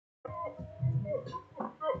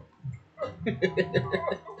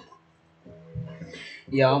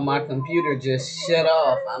Y'all, my computer just shut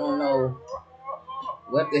off. I don't know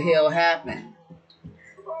what the hell happened,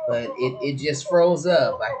 but it just froze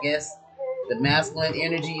up. I guess the masculine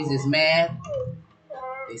energies is mad.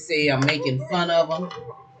 They say I'm making fun of them,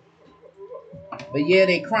 but yeah,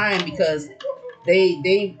 they crying because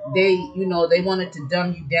they wanted to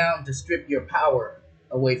dumb you down to strip your power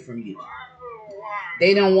away from you.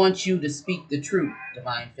 They don't want you to speak the truth,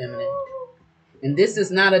 divine feminine. And this is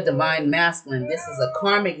not a divine masculine. This is a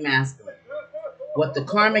karmic masculine. What the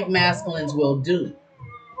karmic masculines will do.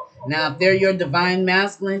 Now, if they're your divine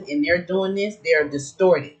masculine and they're doing this, they're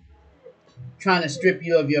distorted, trying to strip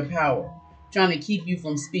you of your power, trying to keep you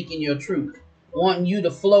from speaking your truth, wanting you to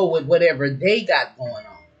flow with whatever they got going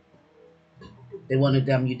on. They want to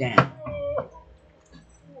dumb you down.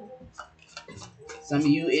 Some of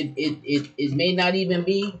you, it may not even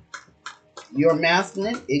be your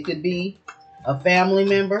masculine. It could be a family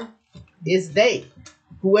member. It's they.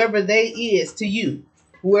 Whoever they is to you.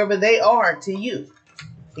 Whoever they are to you.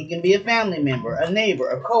 It can be a family member, a neighbor,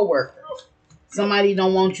 a co-worker. Somebody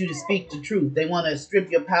don't want you to speak the truth. They want to strip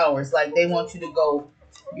your power. It's like they want you to go,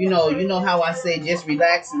 you know how I say just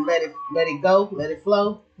relax and let it go, let it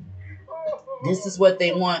flow. This is what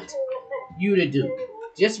they want you to do.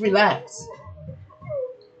 Just relax.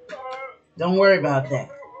 Don't worry about that.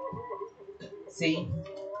 See,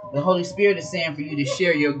 the Holy Spirit is saying for you to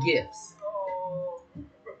share your gifts.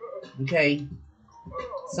 Okay?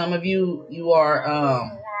 Some of you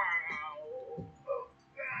are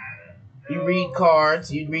you read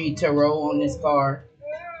cards, you read tarot on this card.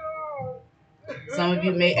 Some of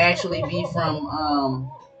you may actually be from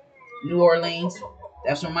New Orleans.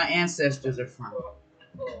 That's where my ancestors are from.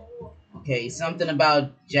 Okay, something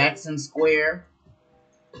about Jackson Square.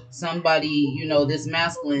 Somebody, this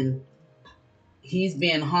masculine, he's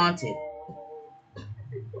being haunted.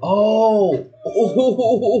 Oh,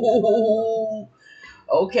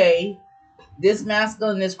 okay. This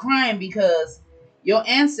masculine is crying because your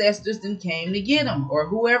ancestors then came to get him, or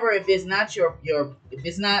whoever. If it's not if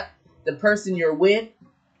it's not the person you're with,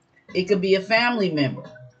 it could be a family member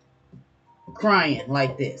crying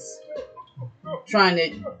like this, trying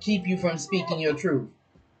to keep you from speaking your truth,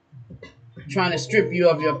 trying to strip you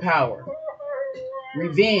of your power.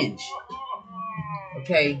 Revenge.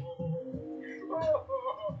 Okay.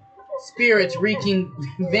 Spirits wreaking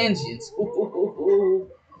vengeance.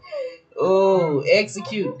 Oh,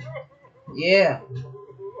 execute. Yeah.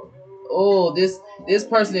 Oh, this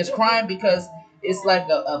person is crying because it's like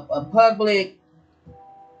a public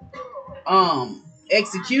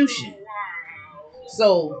execution.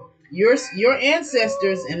 So your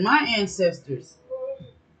ancestors and my ancestors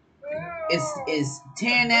is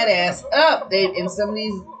tearing that ass up. They've been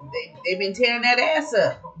tearing that ass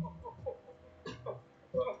up.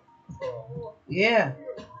 Yeah.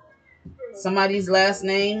 Somebody's last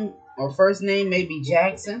name or first name may be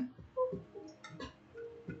Jackson.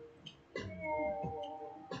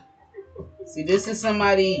 See, this is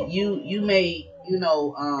somebody you may,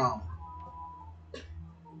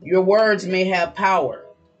 your words may have power.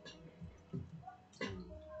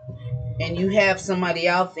 And you have somebody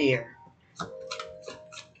out there,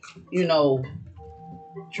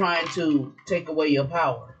 trying to take away your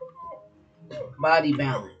power. Body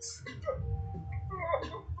balance.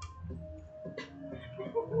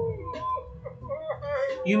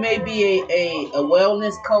 You may be a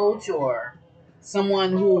wellness coach or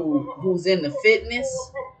someone who's into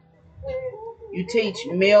fitness. You teach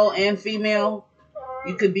male and female.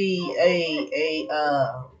 You could be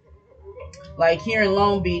like here in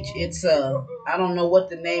Long Beach, it's I don't know what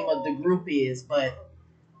the name of the group is, but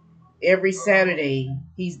every Saturday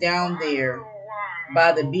he's down there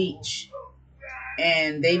by the beach,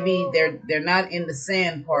 and they're not in the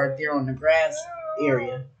sand part, they're on the grass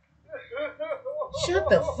area. Shut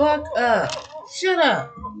the fuck up. Shut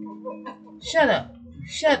up. Shut up.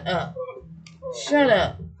 Shut up. Shut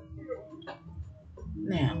up.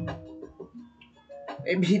 Now,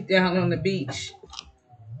 they be down on the beach,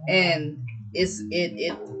 and I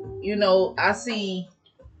see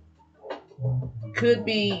could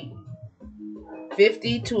be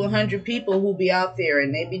 50 to 100 people who be out there,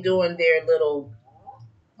 and they be doing their little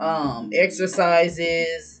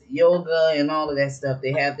exercises, yoga, and all of that stuff.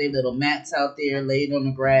 They have their little mats out there laid on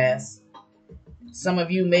the grass. Some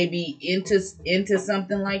of you may be into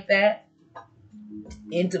something like that,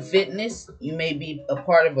 into fitness. You may be a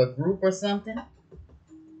part of a group or something.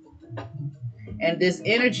 And this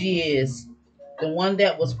energy is the one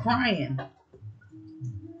that was crying.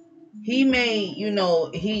 He may,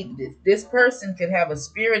 this person could have a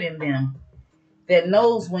spirit in them that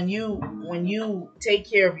knows when you take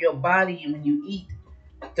care of your body and when you eat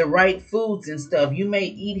the right foods and stuff, you may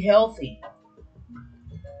eat healthy.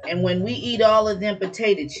 And when we eat all of them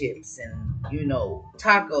potato chips and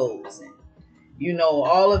tacos and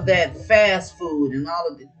all of that fast food and all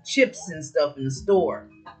of the chips and stuff in the store,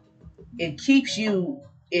 it keeps you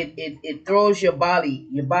it throws your body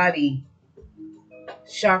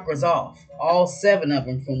chakras off, all 7 of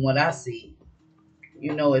them from what I see.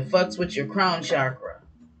 It fucks with your crown chakra,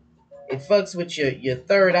 it fucks with your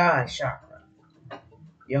third eye chakra,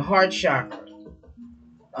 your heart chakra,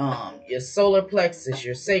 your solar plexus,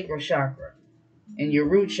 your sacral chakra, and your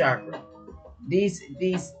root chakra. These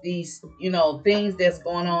things that's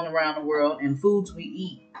going on around the world and foods we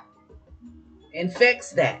eat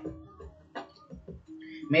infects that.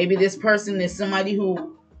 Maybe this person is somebody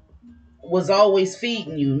who was always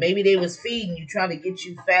feeding you. Maybe they was feeding you, trying to get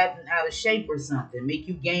you fat and out of shape or something, make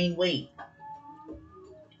you gain weight.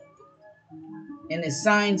 And there's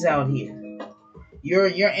signs out here.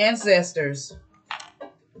 Your ancestors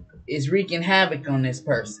is wreaking havoc on this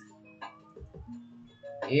person.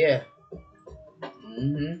 Yeah.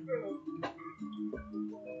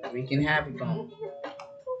 Wreaking havoc on them.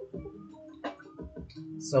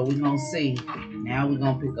 So we're gonna see. Now we're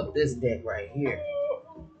gonna pick up this deck right here.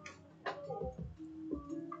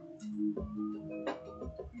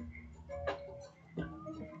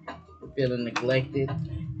 Feeling neglected.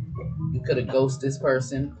 You could have ghosted this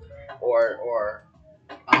person, or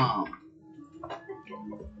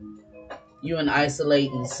you in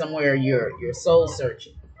isolating somewhere. You're soul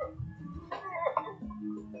searching.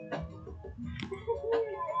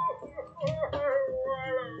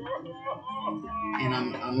 And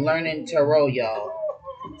I'm learning tarot, y'all,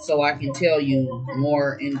 so I can tell you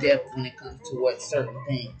more in depth when it comes to what certain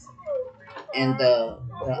things. And the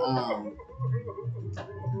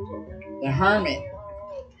Hermit,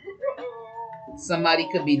 somebody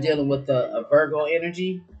could be dealing with a Virgo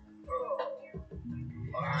energy.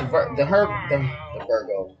 The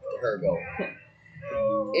Virgo.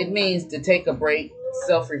 It means to take a break,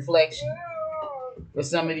 self-reflection. For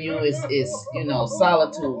some of you, it's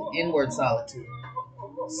solitude, inward solitude,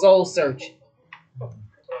 soul searching,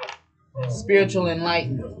 spiritual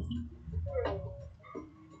enlightenment.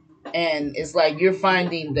 And it's like you're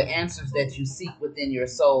finding the answers that you seek within your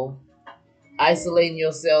soul, isolating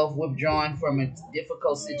yourself, withdrawing from a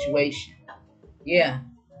difficult situation. Yeah,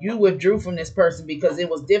 you withdrew from this person because it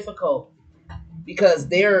was difficult, because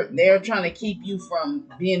they're trying to keep you from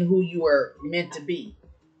being who you were meant to be.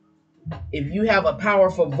 If you have a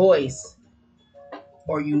powerful voice,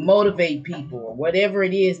 or you motivate people, or whatever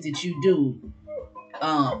it is that you do,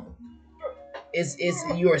 it's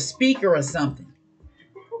you're a speaker or something.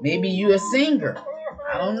 Maybe you're a singer.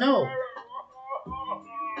 I don't know.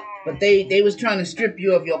 But they was trying to strip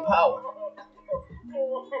you of your power.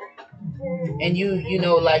 And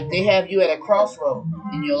like they have you at a crossroad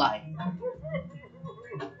in your life.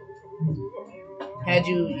 Had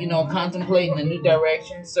you, contemplating a new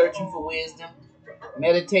direction, searching for wisdom,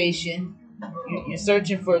 meditation. You're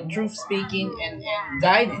searching for truth speaking and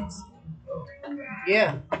guidance.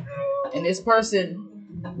 Yeah. And this person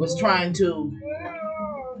was trying to,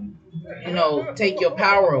 take your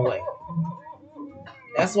power away.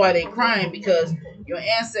 That's why they crying, because your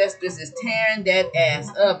ancestors is tearing that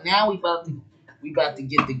ass up. Now we about to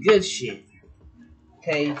get the good shit.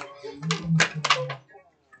 Okay.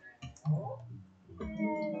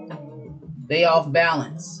 They off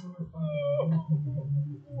balance.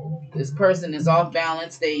 This person is off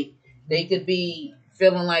balance. They could be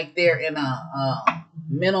feeling like they're in a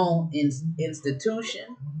mental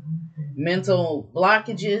institution, mental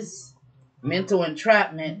blockages, mental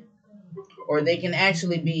entrapment, or they can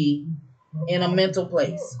actually be in a mental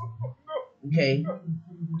place. Okay.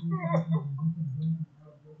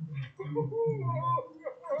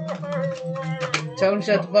 Tell him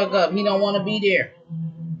shut the fuck up. He don't want to be there.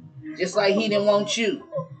 Just like he didn't want you.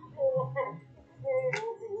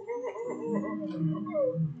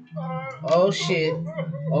 Oh shit.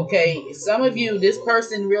 Okay, some of you, this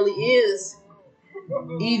person really is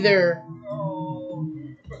either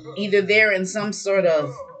they're in some sort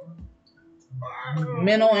of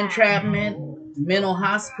mental entrapment, mental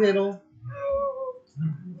hospital,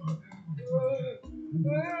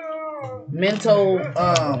 mental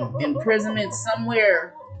imprisonment,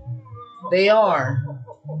 somewhere they are.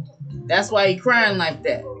 That's why he crying like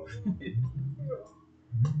that.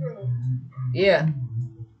 Yeah.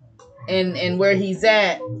 And where he's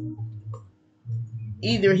at,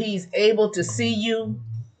 either he's able to see you,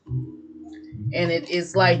 and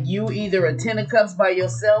it's like you either a 10 of cups by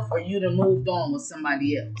yourself, or you done moved on with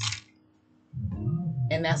somebody else.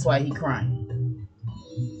 And that's why he crying.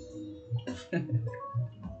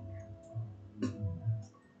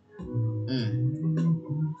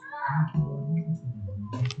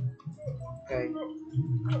 Okay.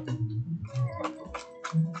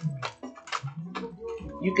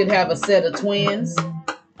 You could have a set of twins.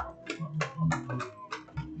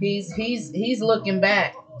 He's looking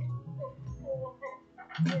back.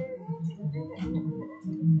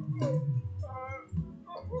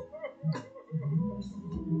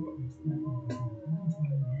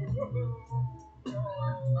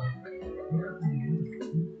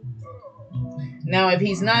 Now, if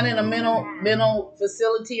he's not in a mental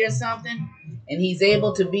facility or something, and he's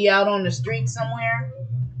able to be out on the street somewhere,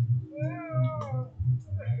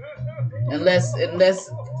 unless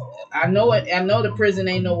I know the prison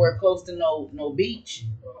ain't nowhere close to no beach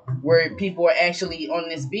where people are actually on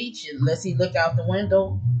this beach, unless he look out the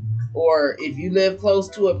window, or if you live close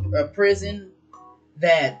to a prison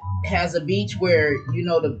that has a beach where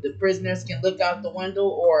the prisoners can look out the window,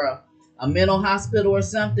 or a mental hospital or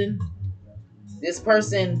something. This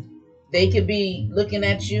person, they could be looking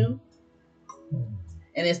at you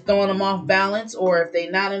and it's throwing them off balance, or if they're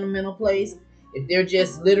not in a mental place, if they're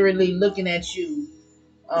just literally looking at you,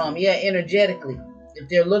 energetically, if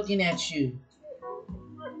they're looking at you,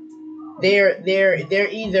 they're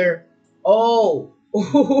either, oh,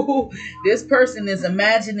 this person is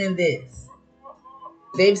imagining this.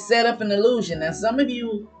 They've set up an illusion. Now, some of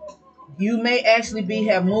you may actually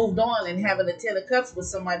have moved on and having a 10 of cups with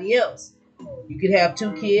somebody else. You could have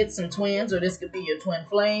 2 kids, some twins, or this could be your twin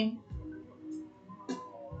flame.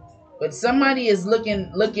 But somebody is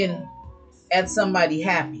looking at somebody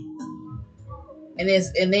happy, and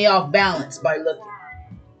they off balance by looking.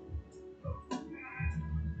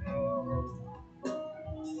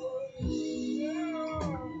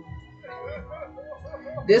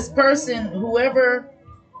 This person who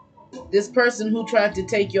tried to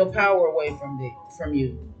take your power away from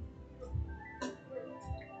you,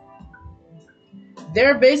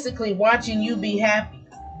 they're basically watching you be happy.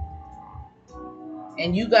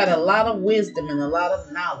 And you got a lot of wisdom and a lot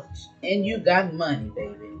of knowledge. And you got money,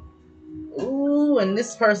 baby. Ooh, and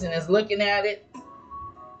this person is looking at it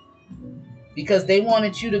because they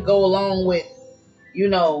wanted you to go along with,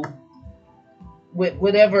 with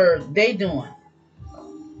whatever they doing,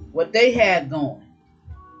 what they had going.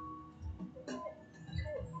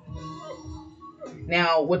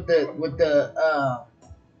 Now, with the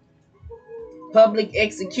public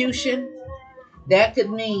execution, that could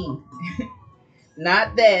mean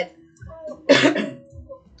not that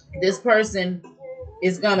this person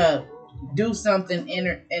is gonna do something in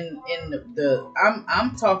the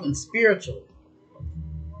I'm talking spiritual.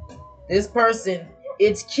 This person,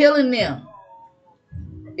 it's killing them.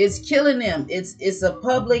 It's killing them. It's a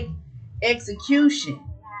public execution.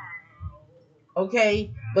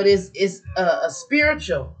 Okay, but it's a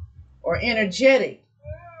spiritual or energetic.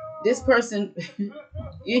 This person,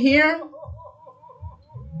 you hear him?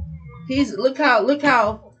 He's look how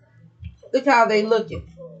they looking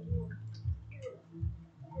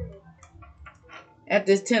at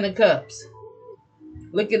this 10 of cups.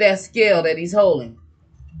 Look at that scale that he's holding.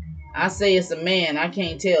 I say it's a man. I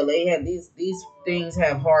can't tell. They have these things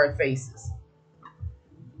have hard faces.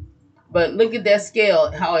 But look at that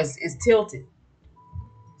scale, how it's tilted.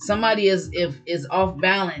 Somebody is off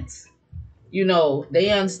balance. They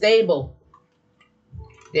unstable.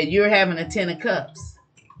 That you're having a 10 of cups.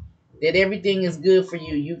 That everything is good for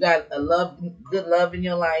you. You got good love in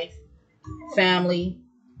your life, family,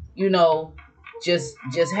 just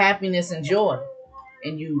happiness and joy,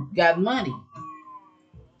 and you got money.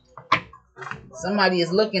 Somebody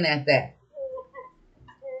is looking at that.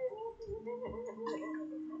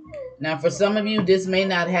 Now, for some of you, this may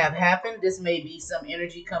not have happened. This may be some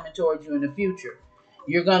energy coming towards you in the future.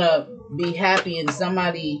 You're gonna be happy, and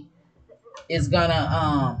somebody is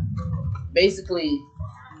gonna basically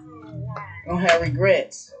gonna have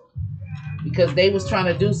regrets because they was trying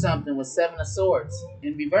to do something with 7 of Swords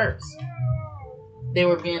in reverse. They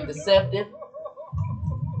were being deceptive,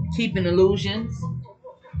 keeping illusions.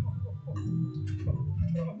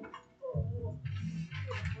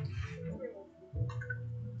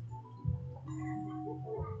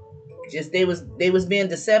 Just they was being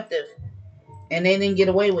deceptive, and they didn't get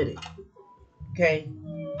away with it. Okay.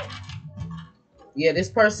 Yeah, this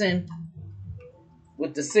person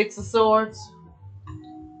with the 6 of Swords.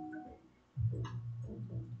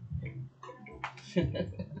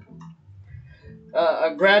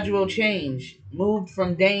 A gradual change, moved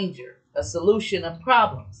from danger, a solution of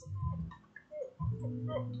problems.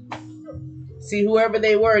 See, whoever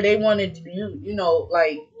they were, they wanted you,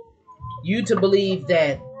 like you to believe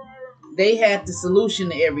that they had the solution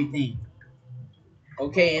to everything.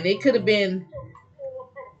 Okay, and it could have been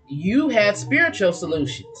you had spiritual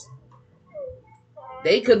solutions.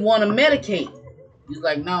 They could want to medicate. He's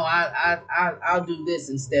like, no, I'll do this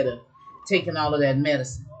instead of taking all of that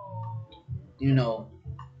medicine. You know,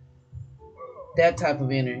 that type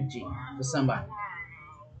of energy for somebody.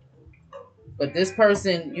 But this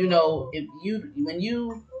person, you know, when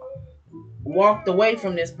you walked away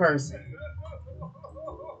from this person,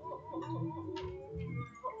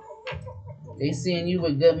 they seeing you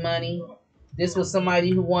with good money. This was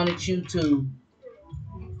somebody who wanted you to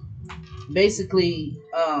basically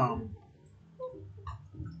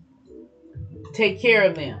take care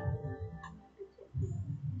of them.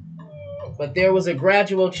 But there was a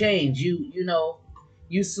gradual change. You know,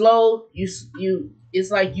 you slowed, you it's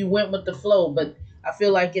like you went with the flow, but I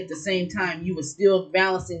feel like at the same time you were still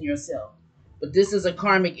balancing yourself. But this is a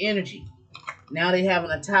karmic energy. Now they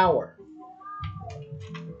having a tower.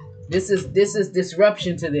 This is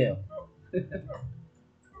disruption to them.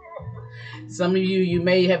 Some of you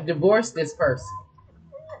may have divorced this person.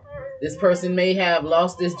 This person may have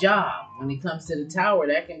lost his job. When it comes to the tower,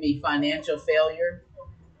 that can be financial failure,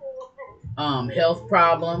 health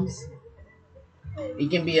problems. It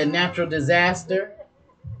can be a natural disaster,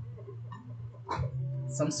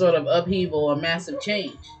 some sort of upheaval or massive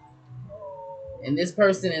change. And this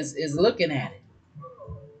person is looking at it.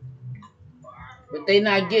 But they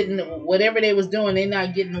not getting, whatever they was doing, they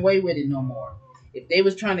not getting away with it no more. If they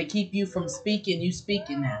was trying to keep you from speaking, you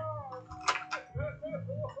speaking now.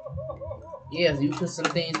 Yes, you put some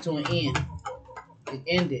things to an end. It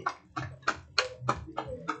ended.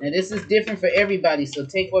 Now this is different for everybody, so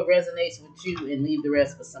take what resonates with you and leave the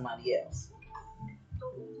rest for somebody else.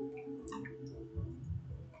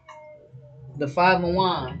 The Five of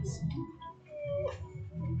Wands.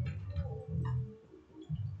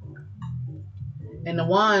 And the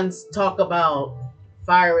Wands talk about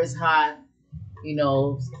fire is hot, you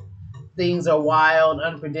know, things are wild,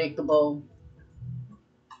 unpredictable.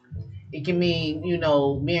 It can mean, you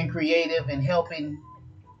know, being creative and helping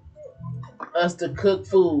us to cook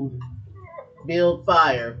food, build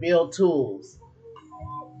fire, build tools.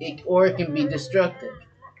 Or it can be destructive,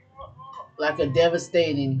 like a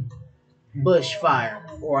devastating bush fire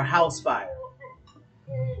or a house fire.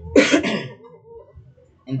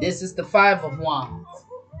 And this is the Five of Wands.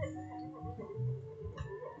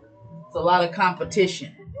 It's a lot of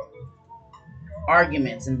competition,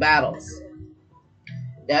 arguments and battles.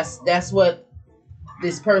 That's what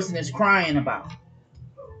this person is crying about.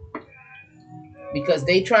 Because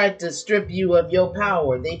they tried to strip you of your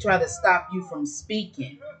power. They try to stop you from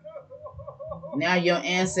speaking. Now your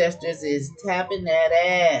ancestors is tapping that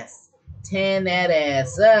ass. Tearing that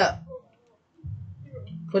ass up.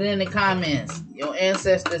 Put it in the comments. Your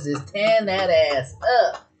ancestors is tearing that ass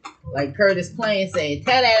up. Like Curtis Plain saying,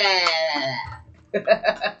 ta da da.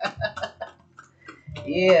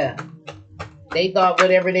 Yeah. They thought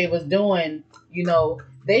whatever they was doing, you know,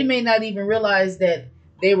 they may not even realize that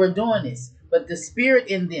they were doing this. But the spirit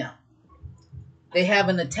in them, they have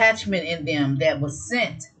an attachment in them that was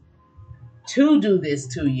sent to do this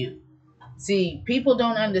to you. See, people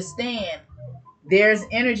don't understand. There's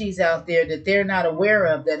energies out there that they're not aware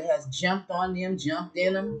of that has jumped on them, jumped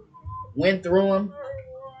in them, went through them,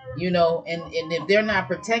 you know, and if they're not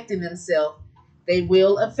protecting themselves, they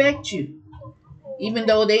will affect you. Even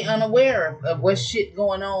though they unaware of what shit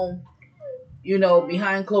going on, you know,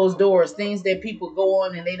 behind closed doors, things that people go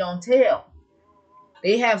on and they don't tell.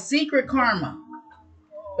 They have secret karma,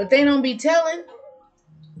 but they don't be telling.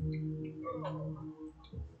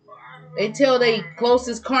 They tell their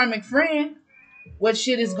closest karmic friend what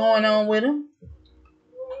shit is going on with them.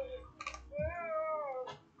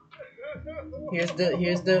 Here's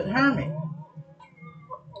the Hermit.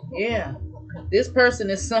 Yeah. This person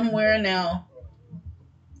is somewhere now.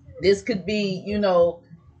 This could be, you know,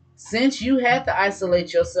 since you had to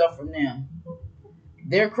isolate yourself from them,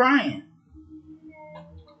 they're crying.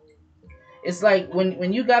 It's like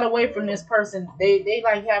when you got away from this person, they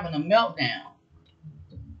like having a meltdown.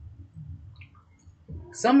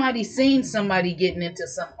 Somebody seen somebody getting into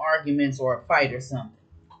some arguments or a fight or something.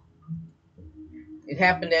 It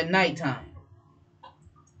happened at nighttime.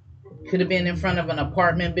 Could have been in front of an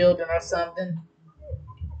apartment building or something.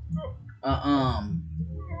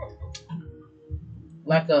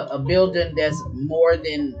 Like a building that's more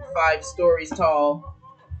than 5 stories tall.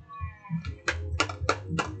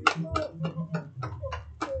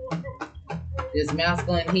 This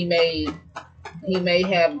masculine, he may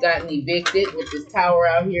have gotten evicted with this tower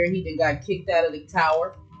out here. He then got kicked out of the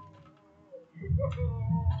tower.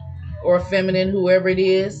 or feminine, whoever it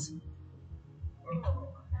is,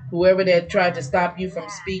 whoever that tried to stop you from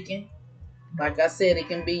speaking. Like I said, it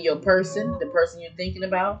can be your person, the person you're thinking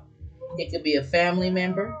about. It could be a family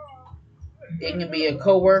member. It can be a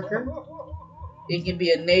coworker. It can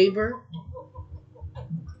be a neighbor.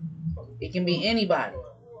 It can be anybody.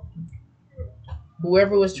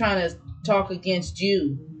 Whoever was trying to talk against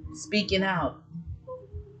you, speaking out.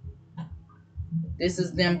 This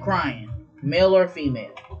is them crying, male or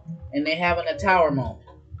female, and they having a tower moment.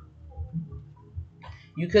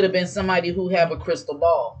 You could have been somebody who have a crystal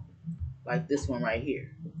ball, like this one right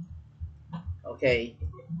here. Okay?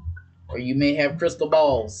 Or you may have crystal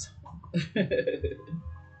balls.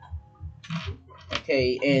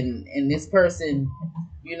 Okay, and this person,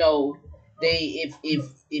 you know, they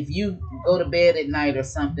if you go to bed at night or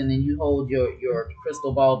something and you hold your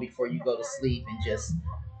crystal ball before you go to sleep and just,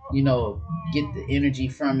 you know, get the energy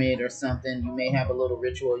from it or something, you may have a little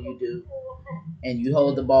ritual you do, and you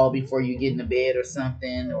hold the ball before you get in the bed or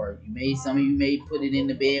something, or some of you may put it in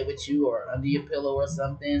the bed with you or under your pillow or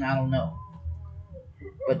something, I don't know.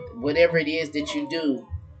 But whatever it is that you do,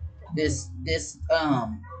 this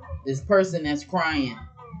person that's crying,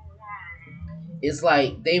 it's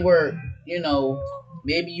like they were, you know,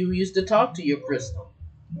 maybe you used to talk to your crystal,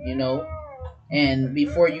 you know, and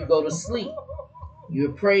before you go to sleep,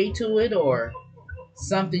 you pray to it or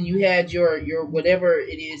something. You had your whatever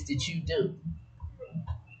it is that you do.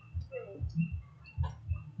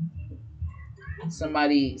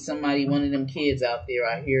 Somebody, one of them kids out there,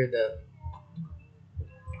 I hear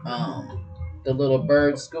the little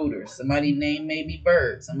bird scooter. Somebody name may be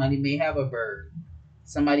Bird. Somebody may have a bird.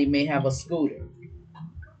 Somebody may have a scooter.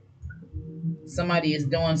 Somebody is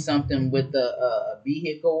doing something with a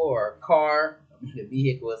vehicle or a car. The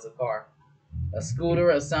vehicle is a car. A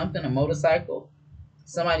scooter or something, a motorcycle.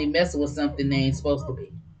 Somebody messing with something they ain't supposed to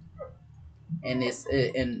be. And it's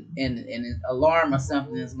and an alarm or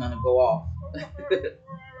something is gonna go off.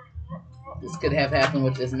 This could have happened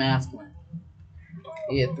with this masculine.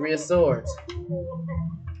 Yeah, 3 of Swords.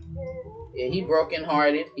 Yeah, he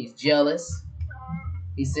brokenhearted. He's jealous.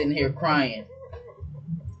 He's sitting here crying.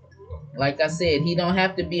 Like I said, he don't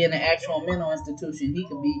have to be in an actual mental institution.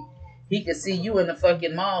 He could see you in the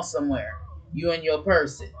fucking mall somewhere. You and your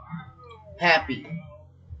person. Happy.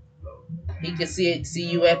 He could see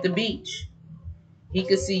you at the beach. He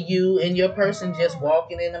could see you and your person just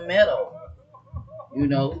walking in the meadow. You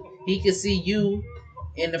know, he could see you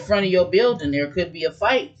in the front of your building. There could be a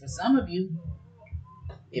fight for some of you.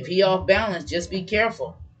 If he off balance, just be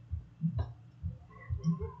careful.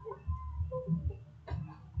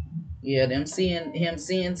 Yeah, him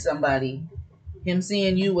seeing somebody, him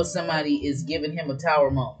seeing you with somebody is giving him a tower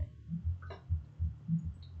moment.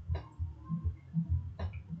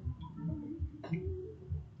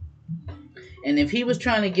 And if he was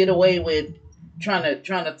trying to get away with trying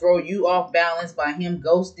to throw you off balance by him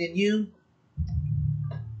ghosting you,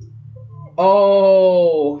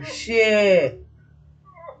 oh shit.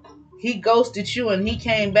 He ghosted you and he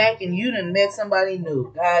came back and you done met somebody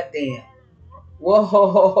new. God damn. Whoa.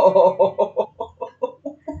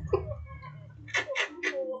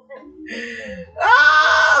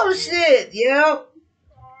 Oh shit. Yep.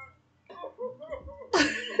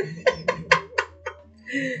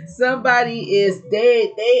 Somebody is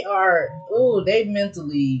they are, ooh, they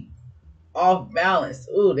mentally off balance.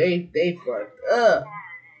 Ooh, they fucked up.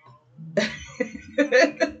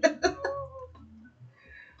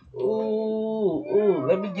 Ooh,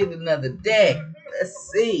 let me get another deck.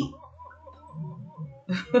 Let's see.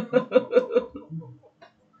 Wait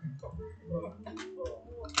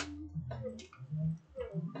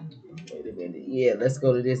a minute. Yeah, let's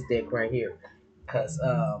go to this deck right here. Cause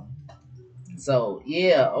so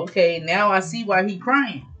yeah, okay, now I see why he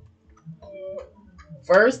crying.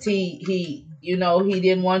 First he you know, he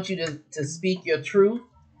didn't want you to speak your truth.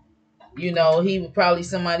 You know, he was probably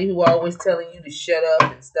somebody who always telling you to shut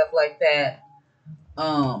up and stuff like that.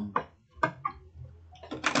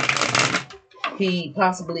 He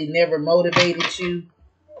possibly never motivated you.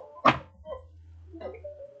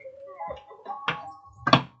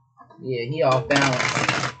 Yeah, he off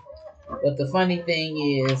balance. But the funny thing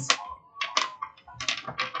is,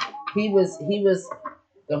 he was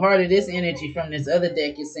the heart of this energy from this other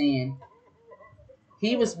deck is saying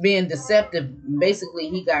he was being deceptive. Basically,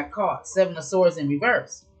 he got caught. 7 of Swords in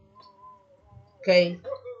reverse. Okay?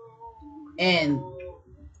 And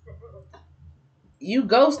you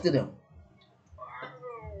ghosted him.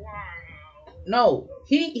 No,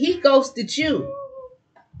 he ghosted you.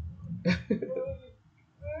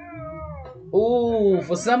 Ooh,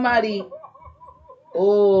 for somebody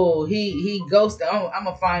Oh, he ghosted. I'm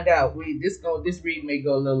gonna find out. This read may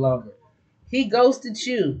go a little longer. He ghosted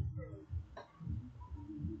you,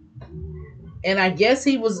 and I guess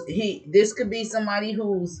he. This could be somebody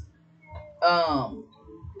who's um,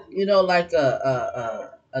 like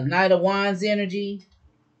a Knight of Wands energy,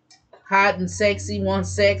 hot and sexy, wants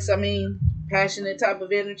sex. I mean, passionate type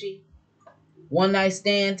of energy, one night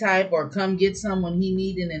stand type, or come get some when he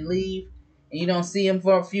need it and leave, and you don't see him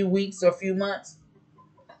for a few weeks or a few months.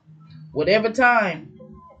 Whatever time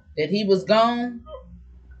that he was gone,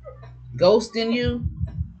 ghosting you,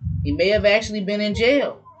 he may have actually been in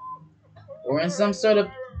jail or in some sort of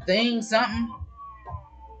thing, something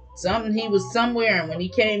he was somewhere, and when he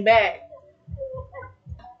came back,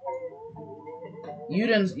 you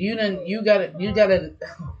got a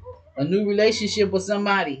new relationship with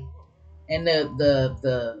somebody, and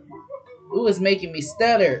the ooh, it's making me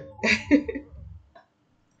stutter.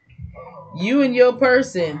 You and your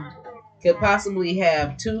person could possibly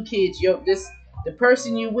have two kids. The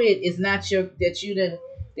person you with is not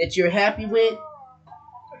that you're happy with.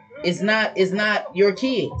 It's not your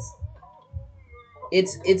kids.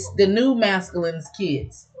 It's the new masculine's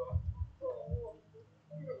kids,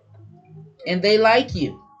 and they like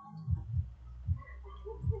you.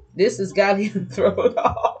 This has got him thrown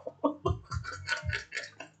off.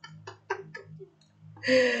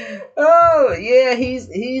 Oh yeah, he's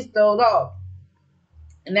thrown off,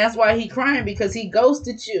 and that's why he crying, because he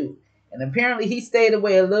ghosted you, and apparently he stayed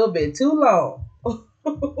away a little bit too long.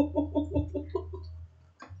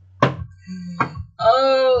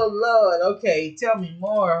 Oh Lord, okay, tell me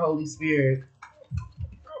more, Holy Spirit.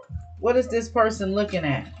 What is this person looking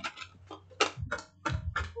at?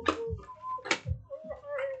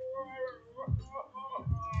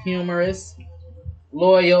 Humorous,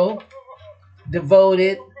 loyal,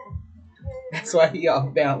 devoted. That's why he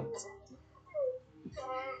off balance.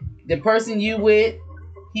 The person you with,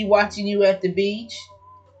 he watching you at the beach.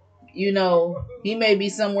 He may be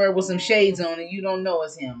somewhere with some shades on and you don't know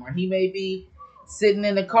it's him, or he may be sitting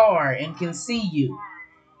in the car and can see you.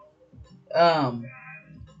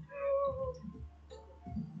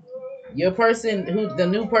 Your person, the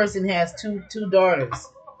new person, has two daughters,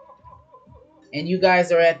 and you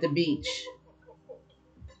guys are at the beach.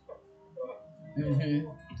 And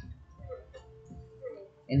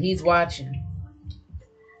he's watching.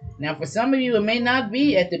 Now, for some of you, it may not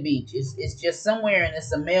be at the beach. It's just somewhere, and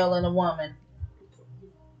it's a male and a woman,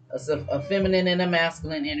 a feminine and a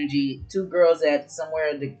masculine energy. Two girls at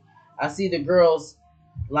somewhere. I see the girls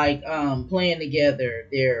like playing together.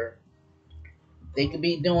 They could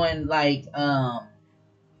be doing like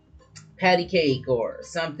patty cake or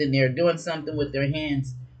something. They're doing something with their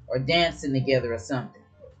hands or dancing together or something.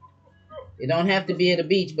 It don't have to be at a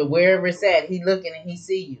beach, but wherever it's at, he looking and he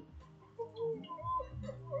see you.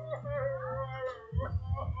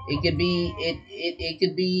 It could be it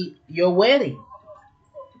could be your wedding.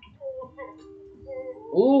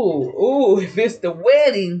 Ooh, if it's the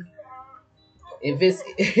wedding,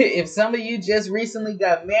 if some of you just recently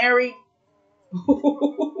got married,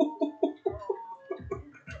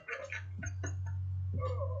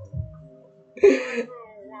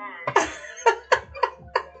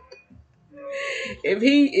 if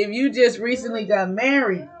you just recently got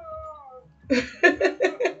married,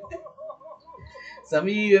 some of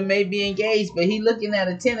you may be engaged, but he looking at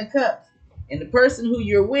a 10 of cups, and the person who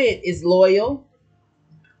you're with is loyal,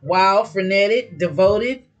 wild, frenetic,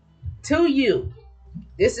 devoted to you.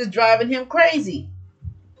 This is driving him crazy.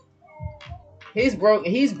 He's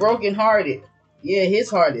broken hearted. Yeah, his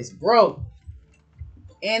heart is broke,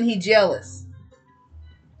 and he jealous.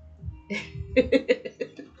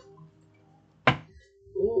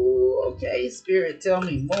 Ooh, okay, Spirit, tell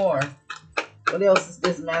me more. What else is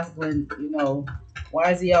this masculine?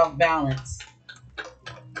 Why is he off balance?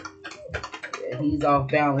 Yeah, he's off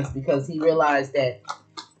balance because he realized that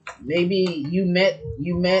maybe you met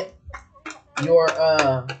your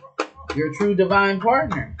true divine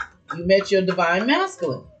partner. You met your divine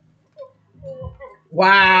masculine.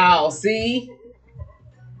 Wow, see?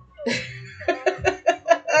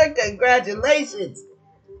 Congratulations.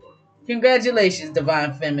 Congratulations,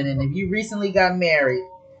 divine feminine. If you recently got married,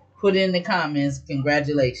 put in the comments,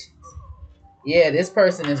 congratulations. Yeah, this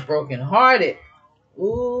person is brokenhearted.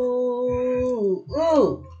 Ooh.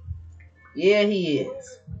 Yeah, he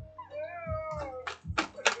is.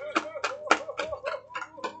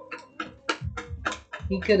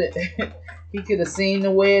 He could have seen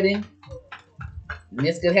the wedding. And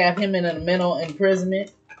this could have him in a mental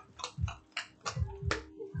imprisonment.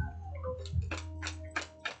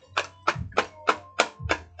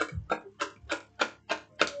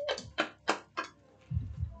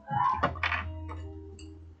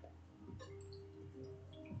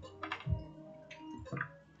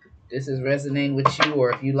 this is resonating with you,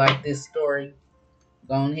 or if you like this story,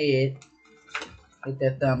 go ahead, hit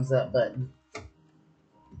that thumbs up button.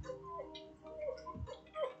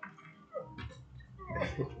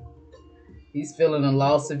 He's feeling the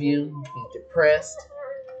loss of you. He's depressed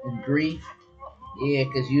and grief. Yeah,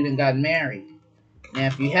 because you done got married. Now,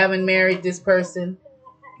 if you haven't married this person,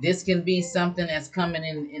 this can be something that's coming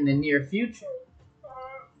in the near future.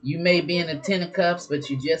 You may be in the Ten of Cups, but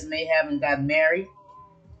you just may haven't gotten married.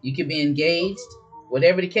 You could be engaged.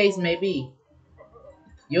 Whatever the case may be,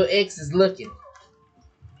 your ex is looking.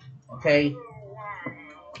 Okay?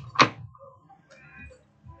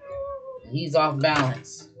 He's off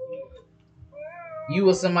balance. You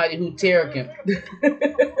were somebody who took him.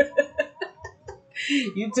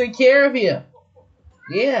 You took care of him.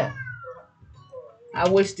 Yeah. I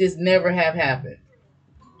wish this never have happened.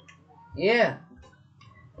 Yeah.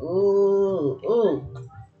 Ooh.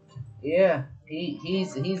 Yeah.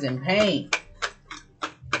 He's in pain.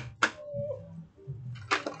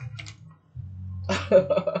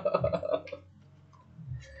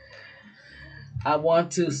 I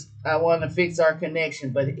want to fix our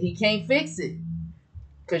connection, but he can't fix it.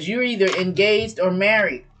 Because you're either engaged or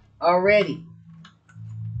married already.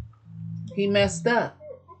 He messed up.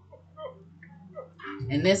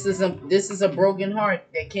 And this is a broken heart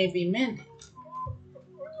that can't be mended.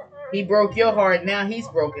 He broke your heart, now he's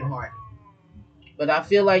broken hearted. But I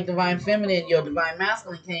feel like Divine Feminine, your Divine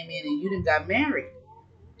Masculine came in and you done got married.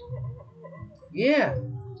 Yeah.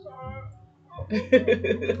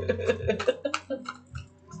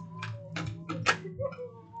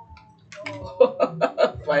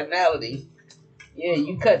 Finality. Yeah,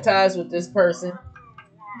 you cut ties with this person.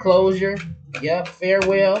 Closure. Yep.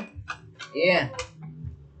 Farewell. Yeah.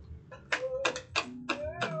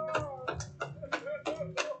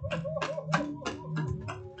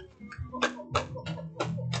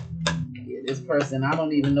 This person, I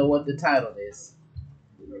don't even know what the title is.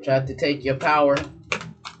 Tried to take your power.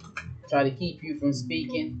 Try to keep you from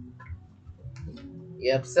speaking.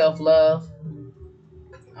 Yep, self-love.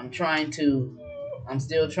 I'm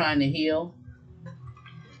still trying to heal.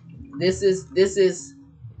 This is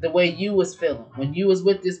the way you was feeling. When you was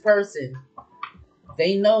with this person,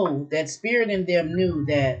 they know that spirit in them knew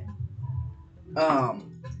that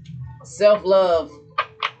self-love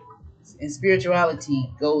and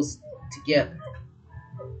spirituality goes together,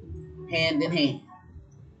 hand in hand.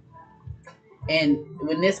 And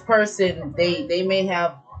when this person,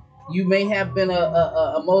 you may have been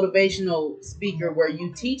a motivational speaker where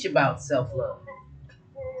you teach about self-love,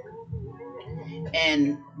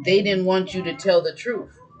 and they didn't want you to tell the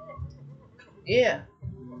truth. Yeah.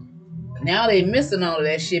 Now they missing all of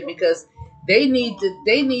that shit because they need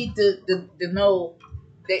to know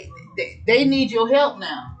they need your help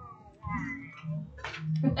now.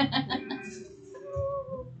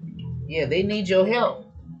 Yeah, they need your help.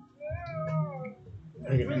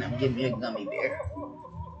 Wait a minute, I'm getting me a gummy bear.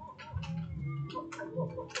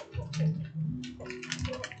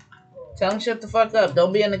 Tell them shut the fuck up.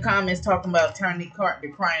 Don't be in the comments talking about turn the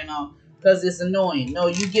crying off because it's annoying. No,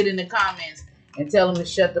 you get in the comments and tell them to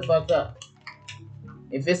shut the fuck up.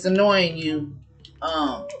 If it's annoying you,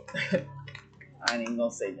 I ain't even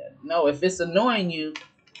gonna say that. No, if it's annoying you,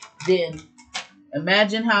 then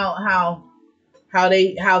imagine how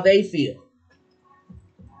they feel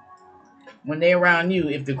when they're around you.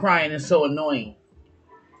 If the crying is so annoying,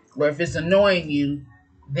 or if it's annoying you,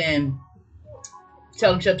 then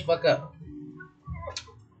tell them shut the fuck up.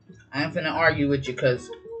 I ain't finna argue with you because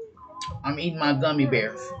I'm eating my gummy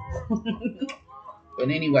bears. But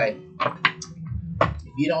anyway,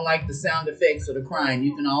 if you don't like the sound effects or the crying,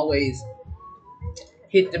 you can always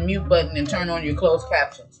hit the mute button and turn on your closed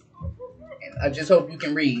captions. And I just hope you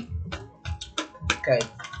can read. Okay.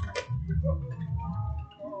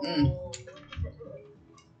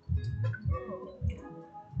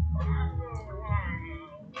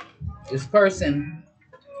 This person,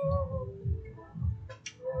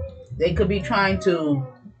 they could be trying to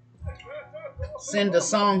send a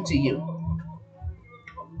song to you.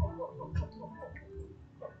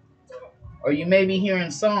 Or you may be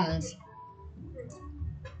hearing songs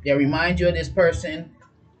that remind you of this person.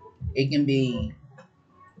 It can be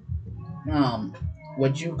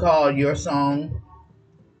what you call your song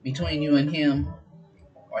between you and him,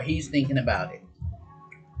 or he's thinking about it.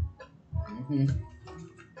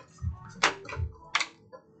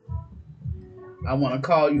 I want to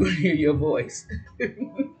call you and hear your voice.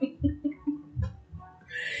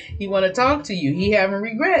 He want to talk to you. He having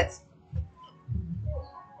regrets.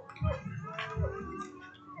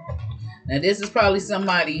 Now this is probably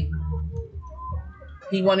somebody,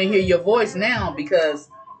 he want to hear your voice now because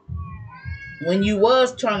when you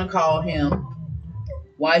was trying to call him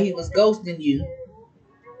while he was ghosting you,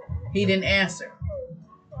 he didn't answer.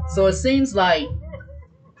 So it seems like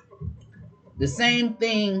the same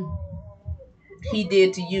thing he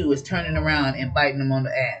did to you is turning around and biting him on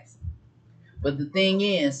the ass. But the thing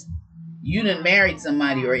is, you done married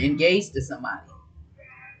somebody or engaged to somebody.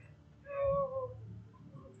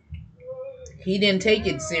 He didn't take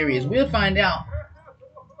it serious. We'll find out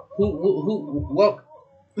what,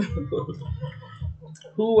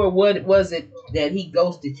 who or what was it that he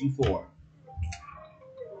ghosted you for.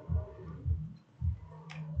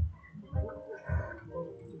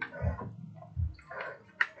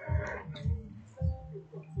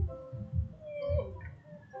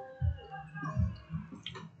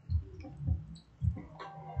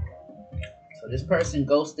 So this person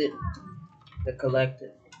ghosted the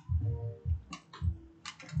collective.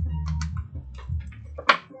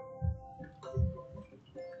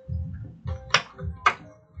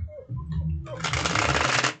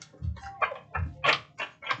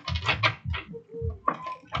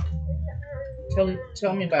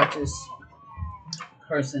 Tell me about this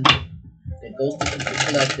person that ghosted the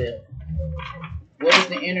collective. What is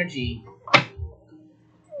the energy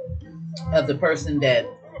of the person that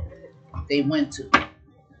they went to?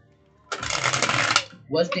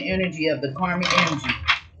 What's the energy of the karmic energy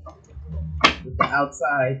with the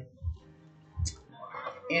outside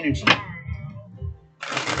energy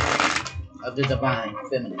of the divine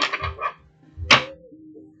feminine?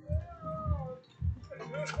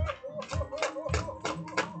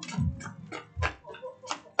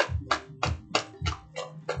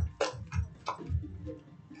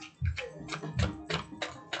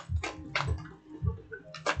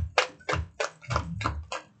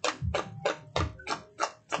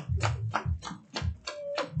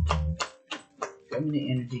 Show me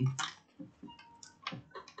the energy.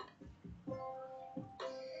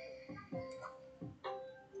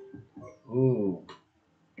 Ooh.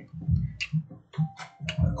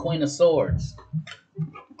 A Queen of Swords.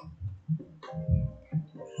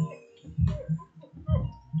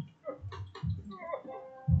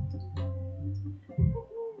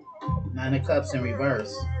 Nine of Cups in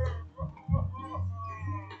reverse.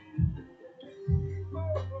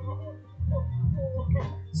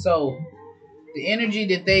 So the energy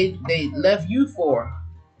that they left you for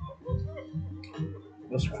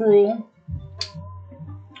was cruel,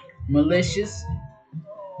 malicious,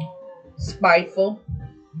 spiteful.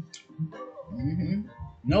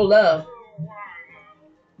 No love.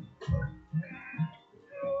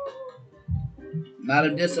 Not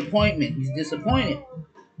a disappointment. He's disappointed.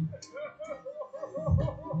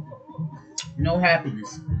 No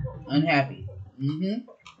happiness. Unhappy.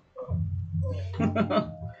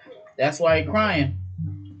 That's why he's crying.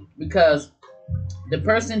 Because the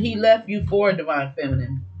person he left you for, divine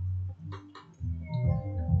feminine,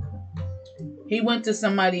 he went to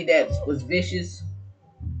somebody that was vicious,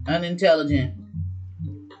 unintelligent,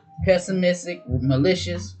 pessimistic,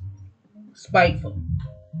 malicious, spiteful,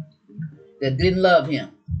 that didn't love him.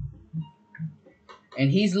 And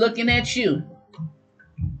he's looking at you.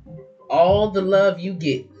 All the love you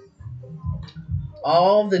get,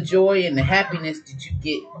 all the joy and the happiness that you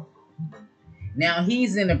get. Now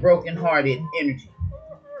he's in a broken-hearted energy.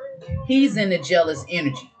 He's in a jealous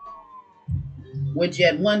energy, which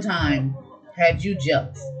at one time had you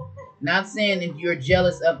jealous. Not saying that you're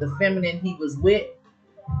jealous of the feminine he was with,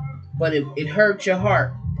 but it hurt your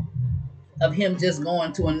heart of him just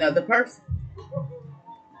going to another person.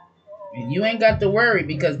 And you ain't got to worry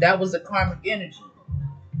because that was a karmic energy.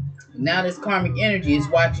 Now this karmic energy is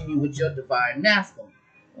watching you with your divine masculine.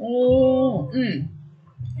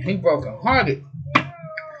 He broken hearted.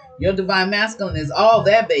 Your divine masculine is all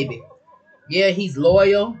that, baby. Yeah, he's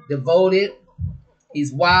loyal, devoted.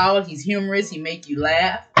 He's wild. He's humorous. He make you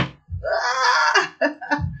laugh.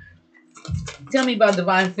 Tell me about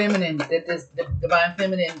divine feminine. Divine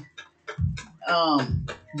feminine,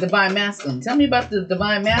 divine masculine. Tell me about the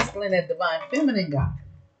divine masculine that divine feminine got.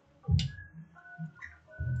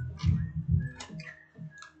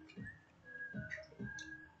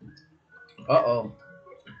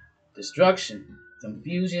 Destruction,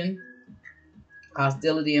 confusion,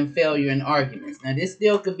 hostility, and failure in arguments. Now, this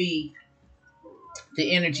still could be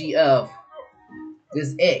the energy of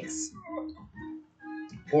this ex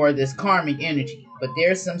or this karmic energy, but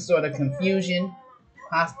there's some sort of confusion,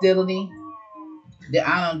 hostility.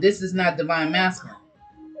 This is not divine masculine.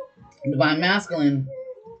 Divine masculine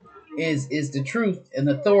is the truth and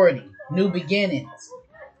authority, new beginnings,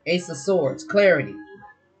 Ace of Swords, clarity.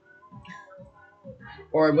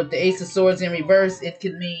 Or with the Ace of Swords in reverse, it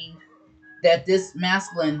could mean that this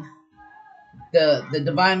masculine The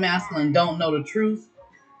divine masculine don't know the truth.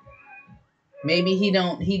 Maybe he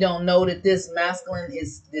don't know that this masculine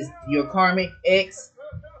is this your karmic ex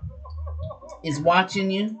is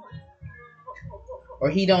watching you, or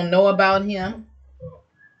he don't know about him.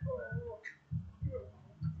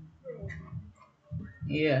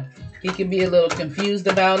 Yeah, he could be a little confused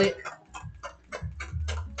about it.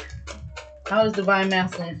 How does divine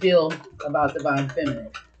masculine feel about divine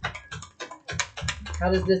feminine?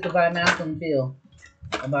 How does this divine masculine feel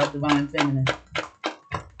about divine feminine?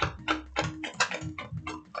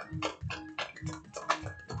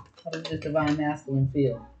 How does this divine masculine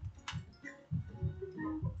feel?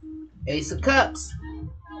 Ace of Cups.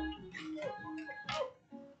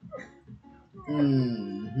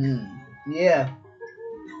 Yeah.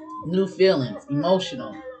 New feelings,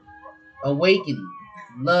 emotional, awakening,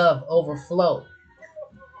 love, overflow.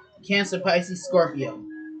 Cancer, Pisces, Scorpio.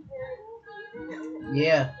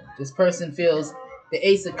 Yeah, this person feels the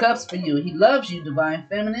Ace of Cups for you. He loves you, divine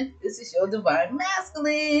feminine. This is your divine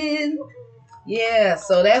masculine. Yeah,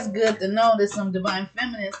 so that's good to know that some divine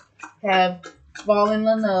feminines have fallen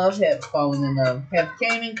in love, have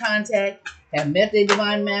came in contact, have met their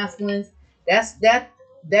divine masculines.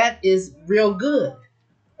 That is real good.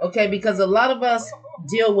 Okay, because a lot of us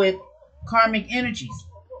deal with karmic energies.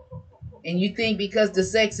 And you think because the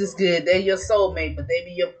sex is good, they're your soulmate, but they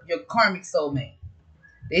be your karmic soulmate.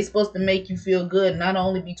 They supposed to make you feel good, not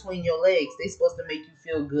only between your legs. They supposed to make you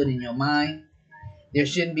feel good in your mind. There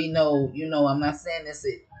shouldn't be no, I'm not saying it's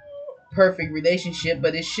a perfect relationship,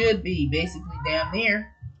 but it should be basically damn near,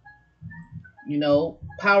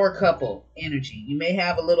 power couple energy. You may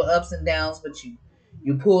have a little ups and downs, but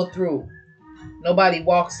you pull through. Nobody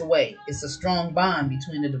walks away. It's a strong bond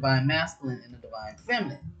between the divine masculine and the divine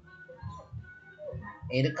feminine.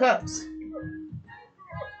 Eight of Cups.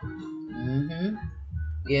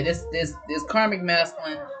 Yeah, this karmic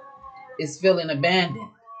masculine is feeling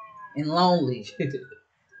abandoned and lonely.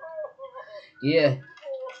 Yeah.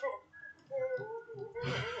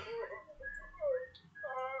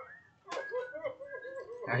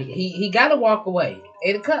 He got to walk away.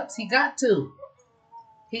 Eight of Cups. He got to.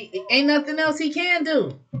 He ain't nothing else he can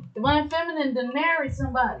do. Divine feminine done married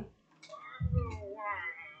somebody.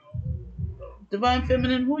 Divine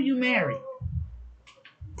feminine, who you married?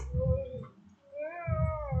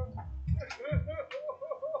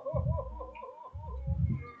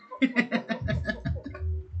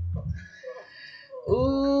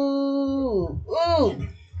 Ooh.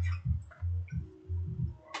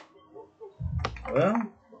 Well,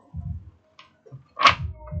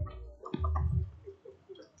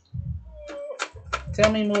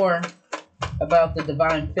 tell me more about the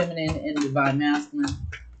divine feminine and divine masculine.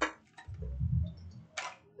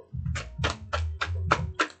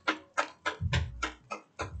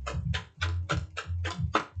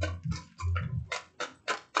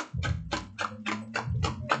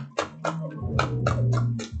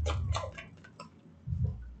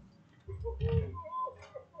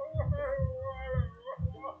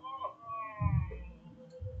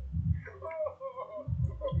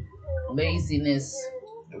 Laziness,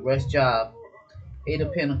 rush job, Eight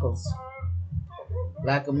of Pentacles,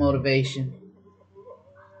 lack of motivation.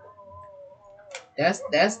 That's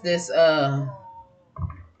this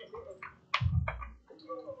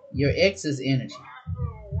your ex's energy.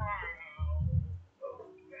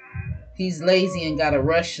 He's lazy and gotta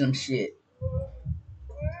rush some shit.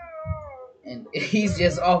 And he's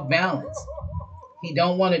just off balance. He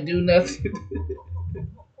don't want to do nothing.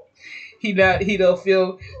 He don't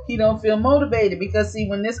feel motivated, because see,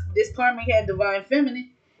 when this karmic had divine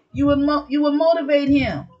feminine, you would motivate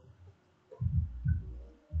him.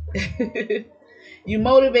 You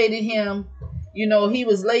motivated him. He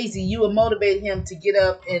was lazy. You would motivate him to get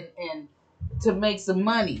up and to make some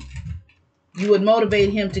money. You would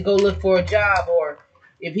motivate him to go look for a job, or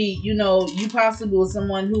if he, you possibly was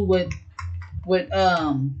someone who would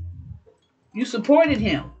you supported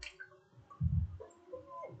him.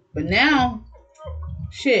 But now,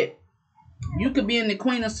 shit, you could be in the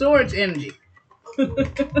Queen of Swords energy.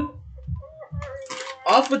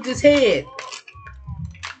 Off with his head.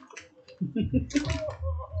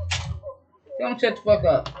 Don't shut the fuck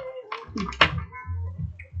up.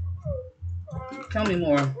 Tell me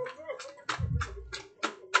more.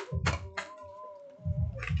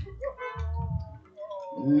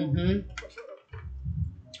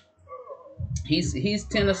 He's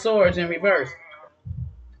Ten of Swords in reverse.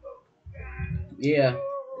 Yeah.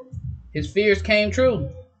 His fears came true.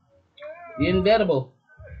 Inevitable.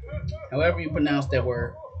 However you pronounce that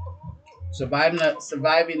word. Surviving a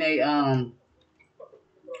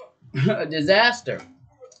a disaster.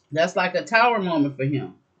 That's like a tower moment for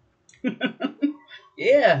him.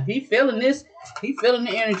 Yeah, he feeling this. He feeling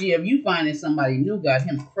the energy of you finding somebody new got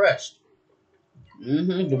him crushed.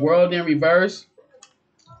 The world in reverse.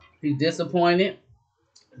 He's disappointed,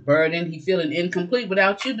 burdened. He feeling incomplete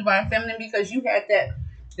without you, divine feminine, because you had that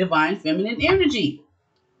divine feminine energy.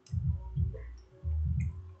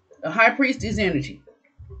 The high priestess energy.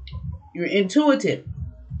 You're intuitive.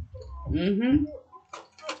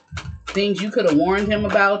 Things you could have warned him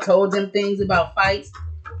about, told him things about fights.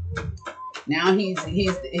 Now he's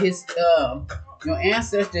his your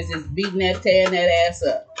ancestors is beating that, tearing that ass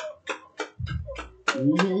up.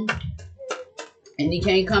 And he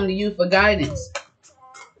can't come to you for guidance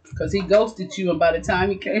because he ghosted you, and by the time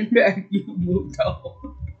he came back, you moved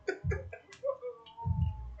on.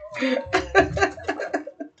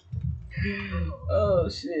 Oh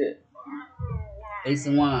shit! Ace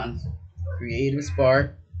of Wands, creative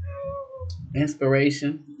spark,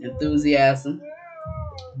 inspiration, enthusiasm,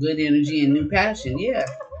 good energy, and new passion. Yeah,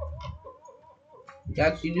 you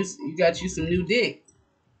got you some new dick.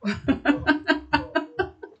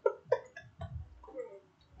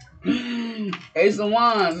 Ace of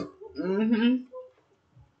Wands.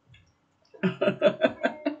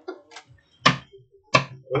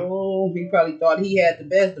 Oh, he probably thought he had the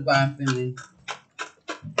best divine feminine.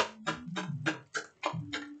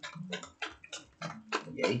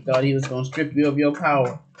 Yeah, he thought he was gonna strip you of your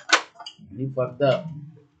power. He fucked up.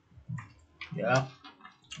 Yeah.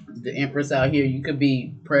 The Empress out here, you could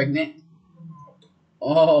be pregnant.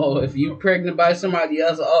 Oh, if you pregnant by somebody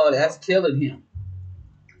else, oh, that's killing him.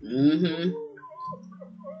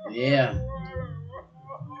 Yeah.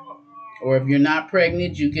 Or if you're not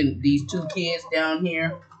pregnant, you can, these two kids down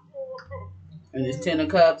here, and this 10 of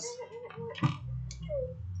cups.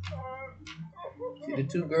 See the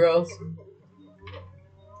two girls?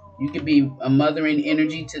 You could be a mothering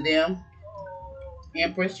energy to them.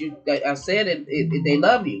 Empress, I said it, they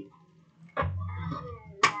love you.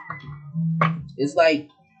 It's like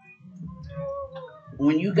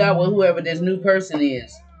when you got with whoever this new person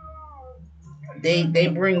is, they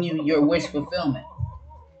bring you your wish fulfillment.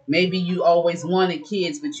 Maybe you always wanted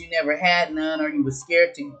kids, but you never had none, or you were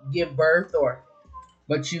scared to give birth,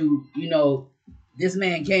 but you know, this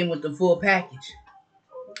man came with the full package,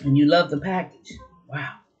 and you love the package.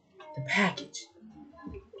 Wow, the package.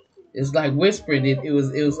 It's like whispering. It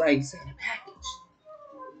was like saying the package.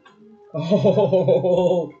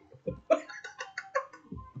 Oh,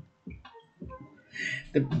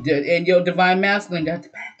 and your divine masculine got the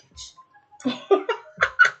package.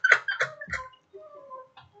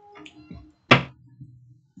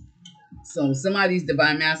 So somebody's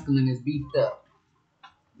divine masculine is beefed up.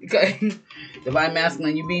 Okay, divine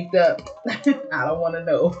masculine, you beefed up. I don't want to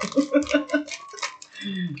know.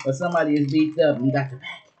 But somebody is beefed up and you got the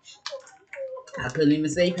package. I couldn't even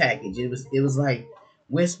say package. It was like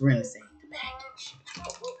whispering to say the package.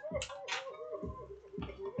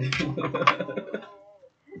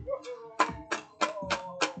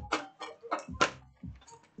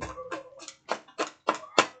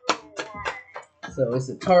 So it's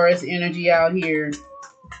a Taurus energy out here.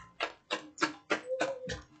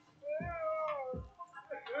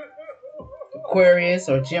 Aquarius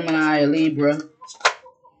or Gemini or Libra.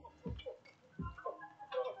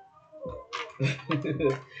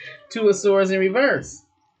 Two of Swords in reverse.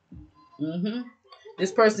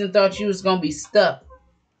 This person thought you was gonna be stuck.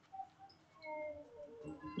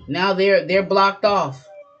 Now they're blocked off.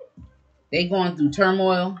 They going through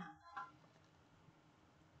turmoil.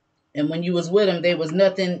 And when you was with them, there was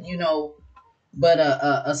nothing, but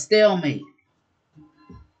a stalemate.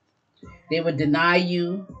 They would deny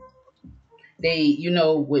you. They,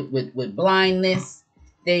 with blindness,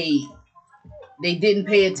 they didn't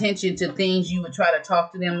pay attention to things you would try to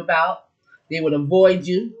talk to them about. They would avoid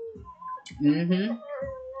you.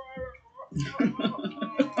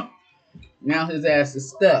 Now his ass is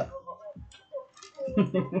stuck.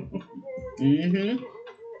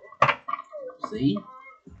 See?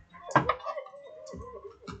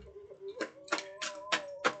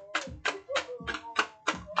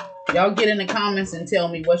 Y'all get in the comments and tell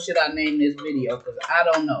me what should I name this video, because I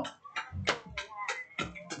don't know.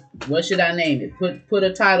 What should I name it? Put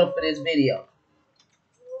a title for this video.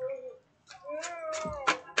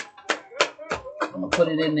 I'm gonna put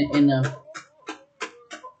it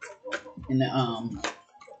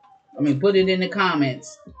put it in the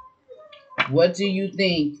comments. What do you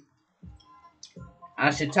think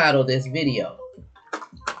I should title this video?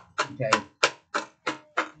 Okay.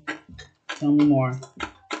 Tell me more.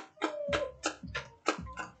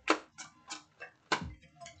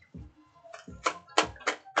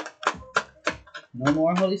 No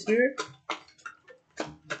more, Holy Spirit?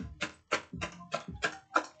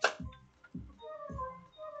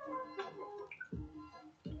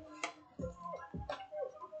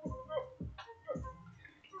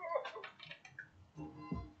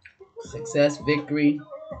 Success, victory,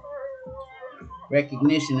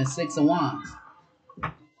 recognition, and Six of Wands.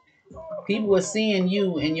 People are seeing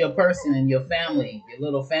you and your person and your family, your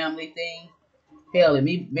little family thing. Hell, it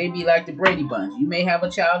may be like the Brady Bunch. You may have a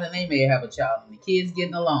child and they may have a child, and the kids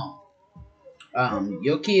getting along.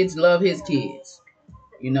 Your kids love his kids.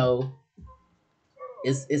 You know,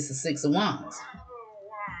 it's the Six of Wands.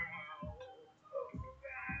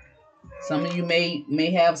 Some of you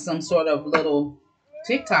may have some sort of little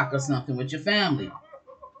TikTok or something with your family.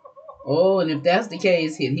 Oh, and if that's the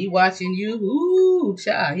case, and he watching you, ooh,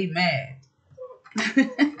 child, he mad.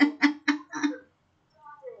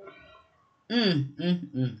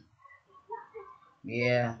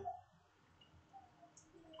 Yeah.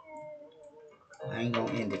 I ain't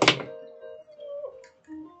gonna end it yet.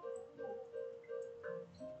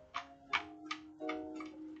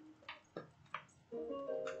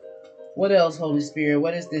 What else, Holy Spirit?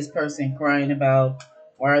 What is this person crying about?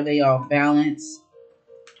 Why are they off balance?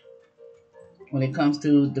 When it comes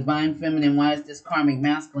to divine feminine, why is this karmic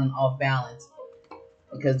masculine off balance?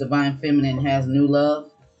 Because divine feminine has new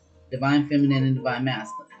love, divine feminine and divine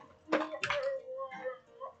masculine.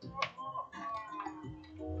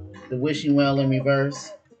 The wishing well in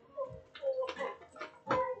reverse.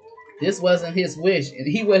 This wasn't his wish, and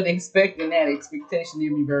he wasn't expecting that. Expectation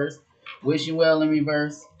in reverse. Wishing well in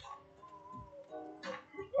reverse.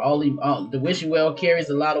 The wishing well carries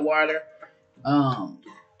a lot of water.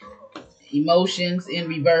 Emotions in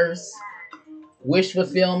reverse. Wish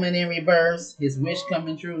fulfillment in reverse. His wish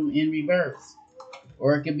coming true in reverse.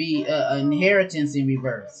 Or it could be an inheritance in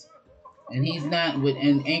reverse. And he's not with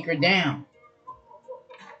an anchor down.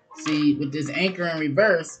 See, with this anchor in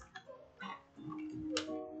reverse,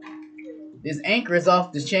 this anchor is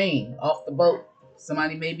off the chain, off the boat.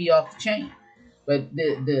 Somebody may be off the chain. But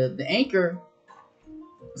the anchor,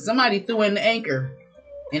 somebody threw in the anchor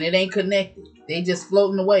and it ain't connected. They just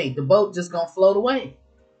floating away. The boat just gonna float away.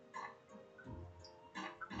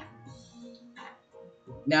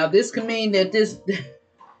 Now this could mean that this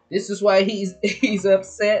is why he's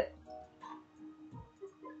upset.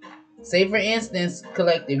 Say for instance,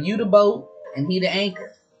 collective, you the boat and he the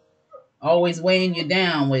anchor. Always weighing you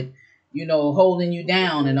down with, holding you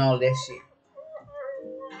down and all that shit.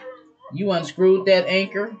 You unscrewed that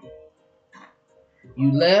anchor.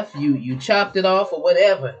 You left, you chopped it off or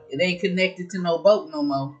whatever. It ain't connected to no boat no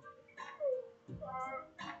more.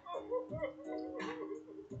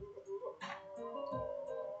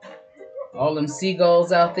 All them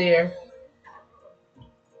seagulls out there.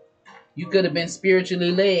 You could have been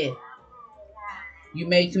spiritually led. You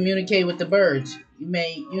may communicate with the birds. You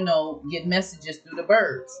may, get messages through the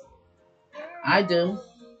birds. I do.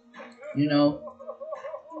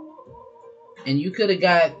 And you could have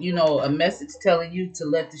got, a message telling you to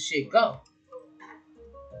let the shit go.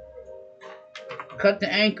 Cut the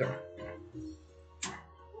anchor.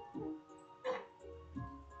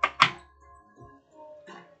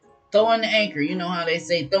 Throw in the anchor. You know how they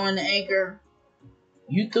say throw in the anchor?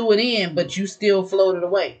 You threw it in, but you still floated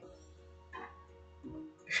away.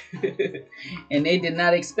 And they did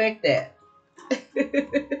not expect that.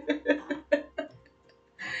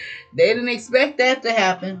 They didn't expect that to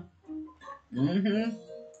happen.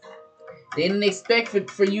 They didn't expect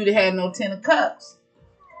for you to have no 10 of cups.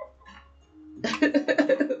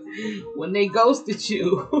 When they ghosted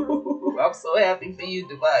you. I'm so happy for you,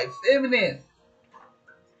 divine feminine.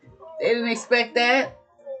 They didn't expect that.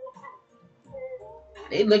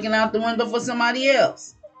 They looking out the window for somebody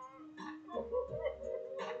else.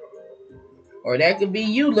 Or that could be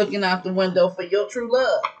you looking out the window for your true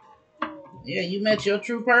love. Yeah, you met your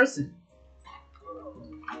true person.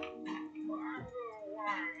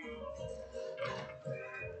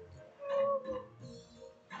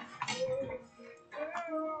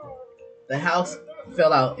 The house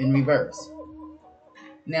fell out in reverse.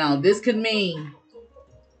 Now, this could mean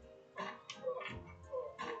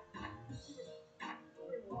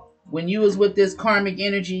when you was with this karmic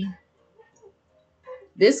energy,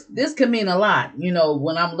 this could mean a lot.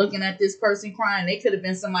 When I'm looking at this person crying, they could have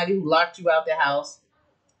been somebody who locked you out the house.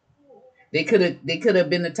 They could have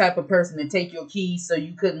been the type of person to take your keys so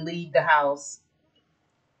you couldn't leave the house.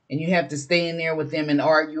 And you have to stay in there with them and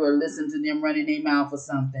argue or listen to them running their mouth or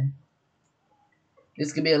something.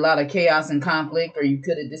 This could be a lot of chaos and conflict, or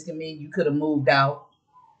this could mean you could have moved out.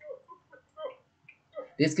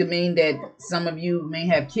 This could mean that some of you may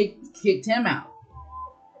have kicked him out.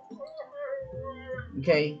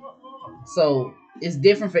 Okay, so it's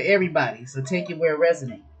different for everybody. So take it where it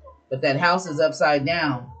resonates. But that house is upside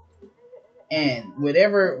down, and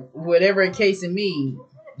whatever case it means,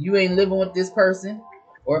 you ain't living with this person,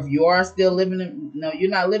 or if you are still living, no, you're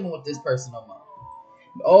not living with this person no more.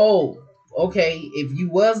 Oh, okay. If you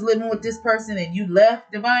was living with this person and you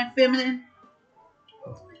left Divine Feminine,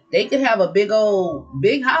 they could have a big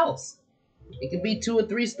house. It could be 2 or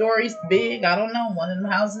 3 stories big. I don't know. One of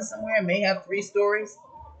them houses somewhere may have 3 stories.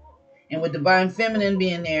 And with Divine Feminine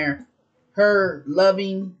being there, her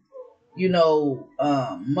loving,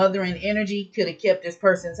 mothering energy could have kept this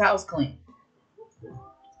person's house clean.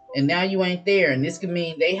 And now you ain't there, and this could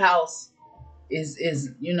mean their house is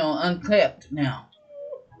unkept now.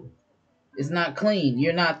 It's not clean.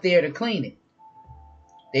 You're not there to clean it.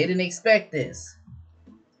 They didn't expect this.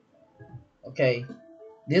 Okay,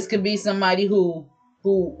 this could be somebody who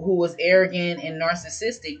was arrogant and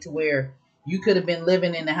narcissistic to where you could have been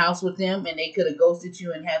living in the house with them and they could have ghosted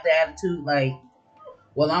you and had the attitude like,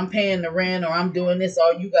 well, I'm paying the rent or I'm doing this.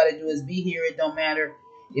 All you got to do is be here. It don't matter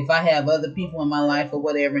if I have other people in my life or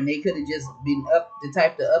whatever. And they could have just been the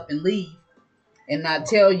type to up and leave and not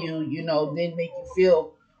tell you, didn't make you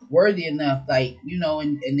feel worthy enough, like,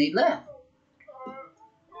 and they left.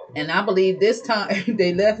 And I believe this time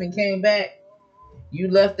they left and came back. You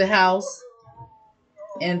left the house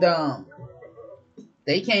and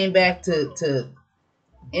they came back to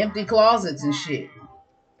empty closets and shit.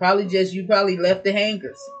 You probably left the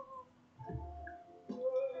hangers.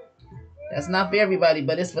 That's not for everybody,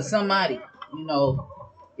 but it's for somebody.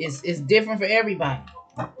 It's different for everybody.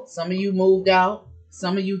 Some of you moved out.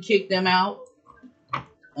 Some of you kicked them out.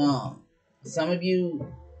 Some of you,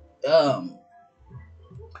 the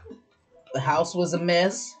house was a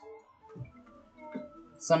mess.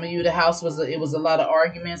 Some of you, the house was it was a lot of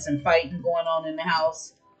arguments and fighting going on in the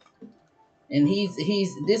house. And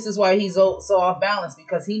this is why he's so off balance,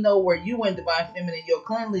 because he know where you went, Divine Feminine, your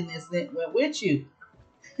cleanliness went with you.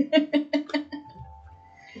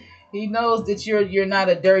 He knows that you're not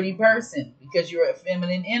a dirty person because you're a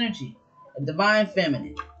feminine energy, a Divine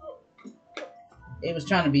Feminine. They was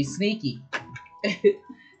trying to be sneaky.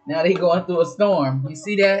 Now they going through a storm. You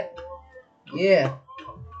see that? Yeah.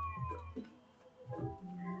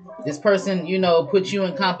 This person, put you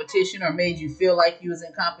in competition or made you feel like you was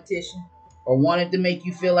in competition or wanted to make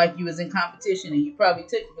you feel like you was in competition, and you probably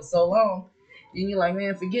took it for so long. Then you're like,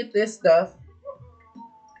 man, forget this stuff.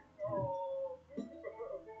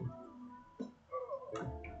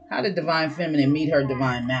 How did Divine Feminine meet her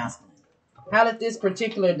Divine Masculine? How did this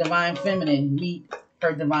particular Divine Feminine meet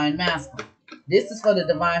her Divine Masculine? This is for the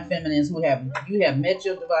Divine Feminines who you have met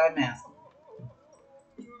your Divine Masculine.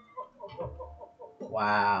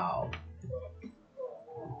 Wow.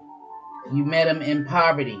 You met him in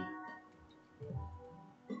poverty.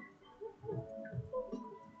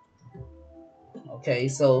 Okay,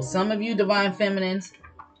 so some of you Divine Feminines.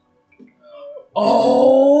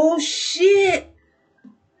 Oh, shit.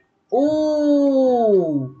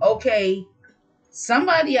 Ooh, okay.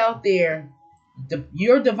 Somebody out there,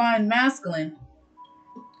 your Divine Masculine,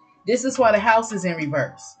 this is why the house is in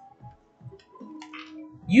reverse.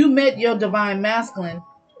 You met your Divine Masculine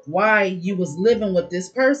while you was living with this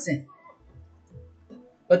person.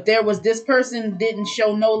 But this person didn't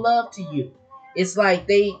show no love to you. It's like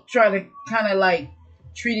they try to kind of like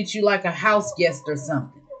treated you like a house guest or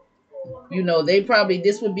something.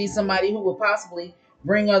 This would be somebody who would possibly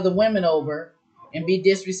bring other women over and be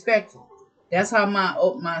disrespectful. That's how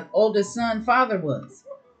my oldest son father was.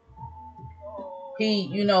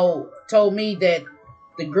 He, told me that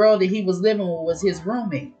the girl that he was living with was his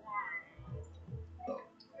roommate.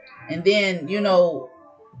 And then,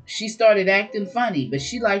 she started acting funny, but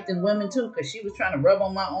she liked them women too, because she was trying to rub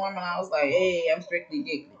on my arm, and I was like, hey, I'm strictly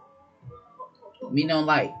dickly. Me don't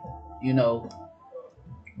like,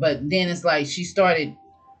 But then it's like she started,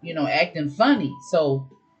 acting funny. So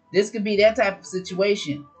this could be that type of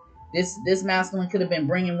situation. This masculine could have been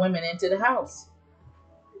bringing women into the house.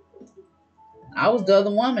 I was the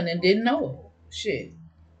other woman and didn't know it. Shit.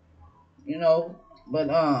 But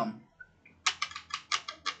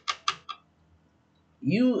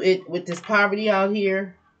with this poverty out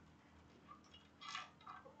here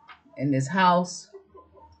in this house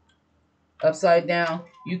upside down,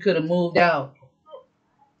 you could have moved out.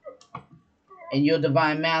 And your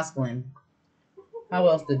Divine Masculine. How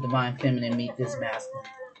else did Divine Feminine meet this masculine?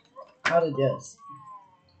 How did this?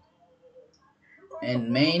 And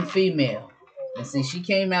main female. And see, she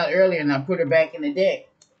came out earlier and I put her back in the deck.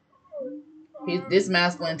 This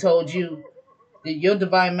masculine told you, that your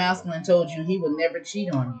Divine Masculine told you he would never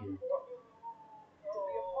cheat on you.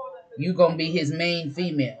 You gonna be his main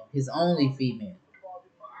female, his only female.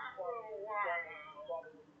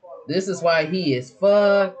 This is why he is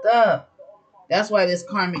fucked up. That's why this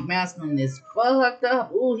karmic masculine is fucked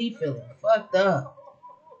up. Ooh, he feeling fucked up.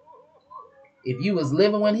 If you was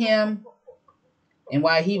living with him and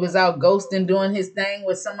while he was out ghosting doing his thing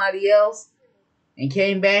with somebody else and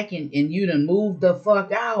came back and you done moved the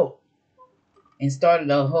fuck out and started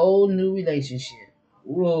a whole new relationship.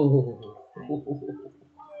 Whoa.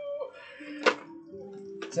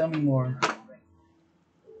 Tell me more.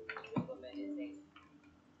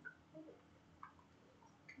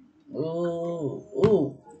 Ooh,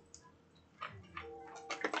 ooh.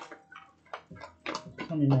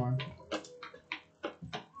 Tell me more.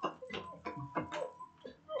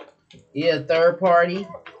 Yeah, third party.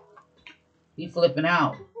 He flipping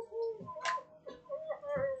out.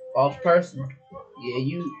 False person.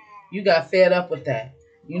 Yeah, you got fed up with that.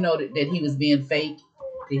 You know that he was being fake.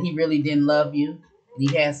 That he really didn't love you. And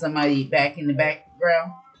he had somebody back in the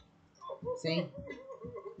background. See?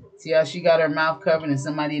 See how she got her mouth covered and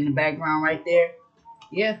somebody in the background right there?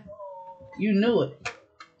 Yeah. You knew it.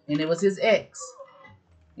 And it was his ex.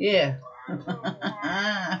 Yeah.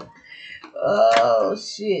 Oh,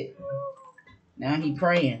 shit. Now he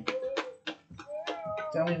praying.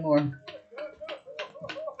 Tell me more.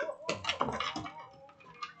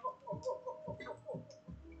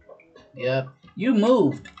 Yep. You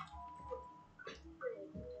moved.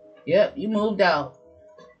 Yep, you moved out.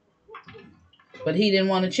 But he didn't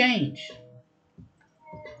want to change.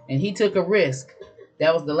 And he took a risk.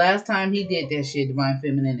 That was the last time he did that shit, Divine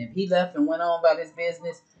Feminine. If he left and went on about his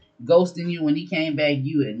business, ghosting you, when he came back,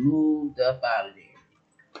 you had moved up out of there.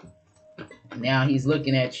 And now he's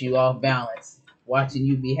looking at you off balance, watching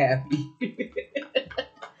you be happy.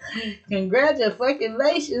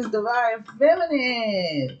 Congratulations, Divine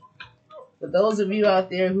Feminine. For those of you out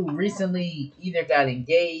there who recently either got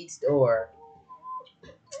engaged or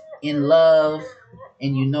in love,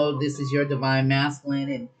 and you know this is your Divine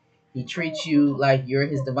Masculine, and he treats you like you're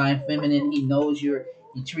his Divine Feminine. He knows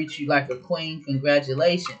he treats you like a queen.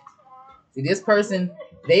 Congratulations. See, this person,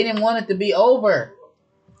 they didn't want it to be over.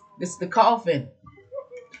 This is the coffin.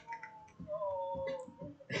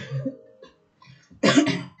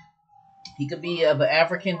 He could be of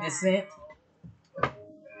African descent.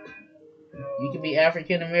 You could be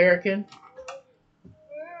African American.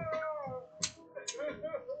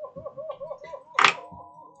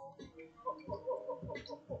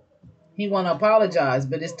 He want to apologize,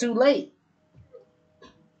 but it's too late.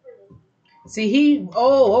 See, he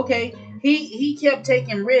kept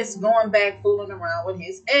taking risks, going back, fooling around with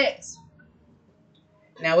his ex.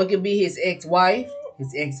 Now, it could be his ex-wife,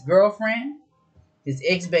 his ex-girlfriend, his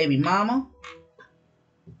ex-baby mama.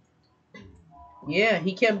 Yeah,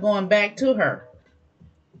 he kept going back to her.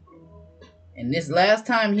 And this last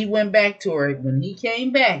time he went back to her, when he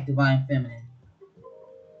came back, Divine Feminine.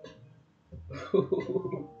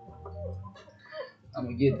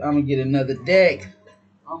 I'm gonna get another deck.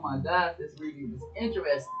 Oh my God, this reading is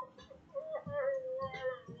interesting.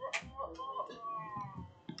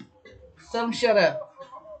 Tell him shut up.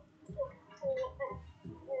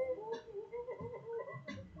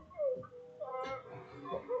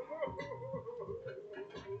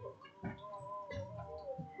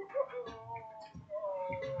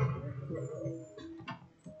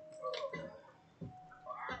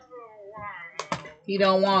 He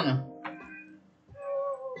don't wanna.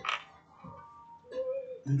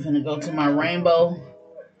 I'm gonna go to my rainbow,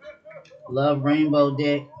 love rainbow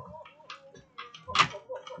deck.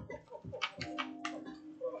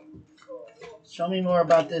 Show me more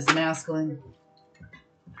about this masculine.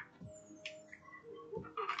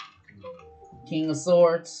 King of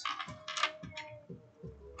Swords.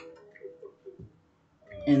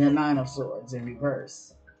 And the Nine of Swords in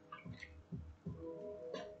reverse.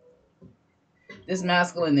 This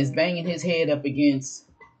masculine is banging his head up against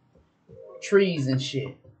trees and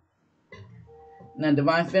shit. Now,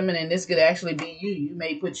 Divine Feminine, this could actually be you. You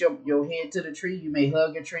may put your head to the tree. You may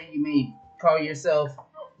hug a tree. You may call yourself.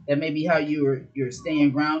 That may be how you're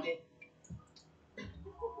staying grounded.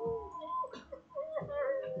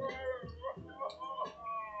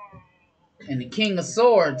 And the King of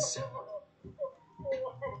Swords.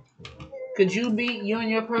 Could you and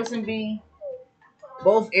your person be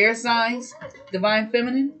both air signs, Divine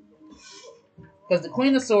Feminine? Because the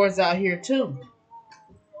Queen of Swords out here too.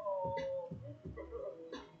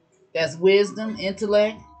 That's wisdom,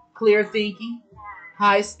 intellect, clear thinking,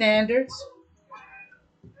 high standards,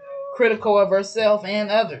 critical of herself and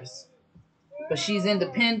others. But she's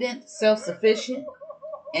independent, self-sufficient,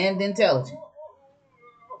 and intelligent.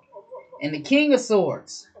 And the King of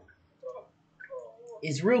Swords.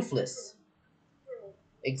 is ruthless,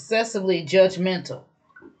 excessively judgmental,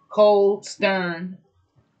 cold, stern,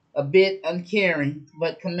 a bit uncaring,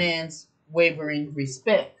 but commands wavering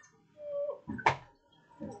respect.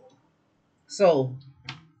 So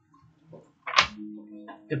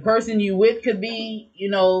the person you with could be,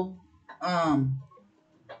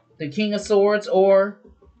 the King of Swords, or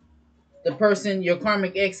the person, your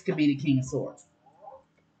karmic ex, could be the King of Swords.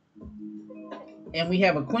 And we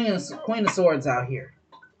have a Queen of Swords out here.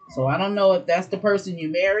 So I don't know if that's the person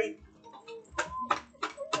you married,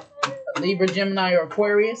 Libra, Gemini, or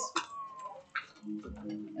Aquarius,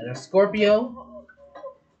 and a Scorpio.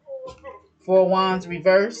 Four Wands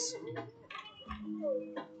reverse.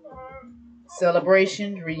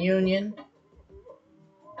 Celebration, reunion,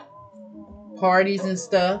 parties and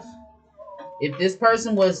stuff. If this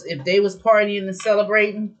person if they was partying and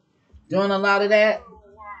celebrating, doing a lot of that,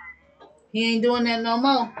 he ain't doing that no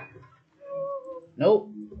more. Nope.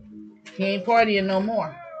 He ain't partying no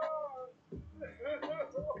more.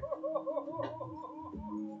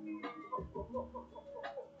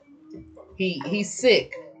 He's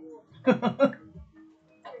sick.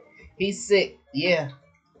 He's sick. Yeah.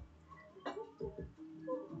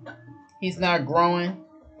 He's not growing.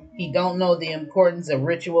 He don't know the importance of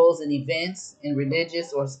rituals and events in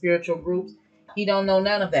religious or spiritual groups. He don't know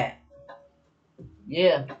none of that.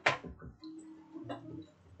 Yeah.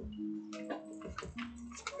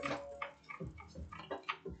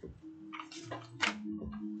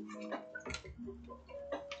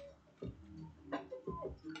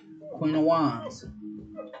 Queen of Wands.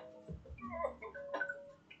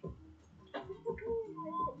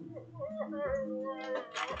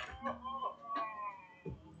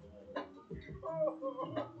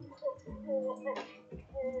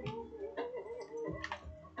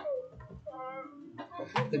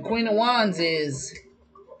 The Queen of Wands is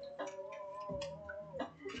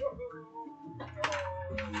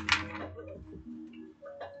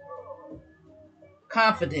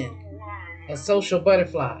confident, a social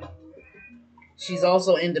butterfly. She's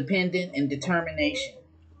also independent and determination.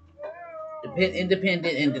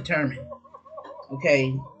 Independent and determined.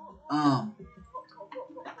 Okay.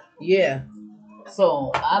 Yeah.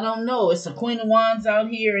 So I don't know. It's a Queen of Wands out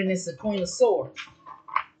here, and it's a Queen of Swords.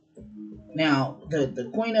 Now, the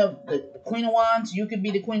Queen of Wands, you could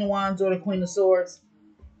be the Queen of Wands or the Queen of Swords,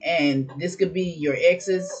 and this could be your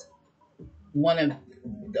ex's, one of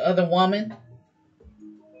the other woman.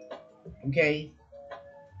 Okay.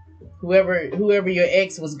 Whoever your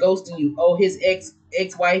ex was ghosting you, his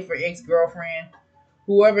ex-wife or ex-girlfriend,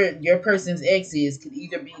 whoever your person's ex is, could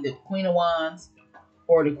either be the Queen of Wands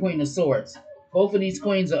or the Queen of Swords. Both of these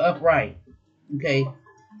queens are upright. Okay.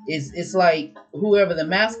 It's like whoever the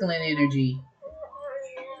masculine energy,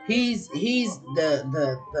 he's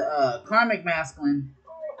the karmic masculine.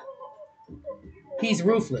 He's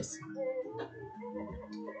ruthless.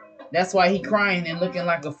 That's why he crying and looking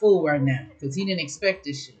like a fool right now, because he didn't expect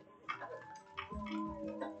this shit.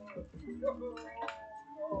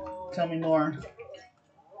 Tell me more.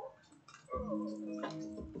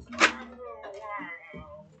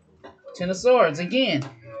 Ten of Swords again.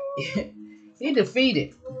 He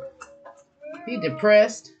defeated. He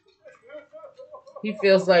depressed. He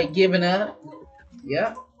feels like giving up.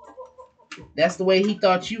 Yep. That's the way he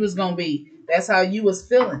thought you was gonna be. That's how you was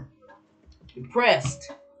feeling.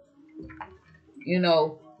 Depressed.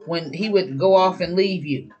 When he would go off and leave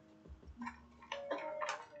you.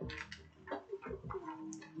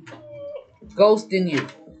 Ghosting you.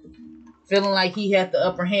 Feeling like he had the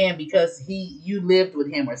upper hand because you lived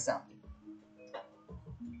with him or something.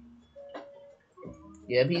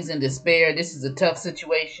 Yep, he's in despair. This is a tough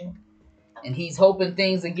situation. And he's hoping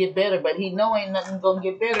things will get better, but he know ain't nothing gonna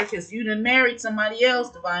get better because you done married somebody else,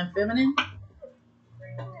 Divine Feminine.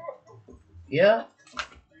 Yeah.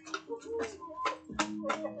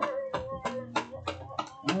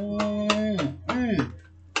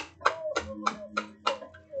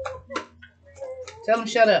 Tell him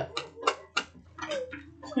shut up.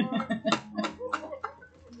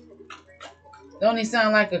 Don't he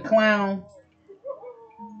sound like a clown?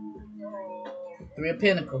 Three of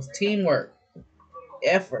Pentacles. Teamwork.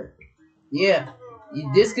 Effort. Yeah.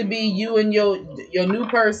 This could be you and your new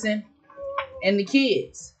person and the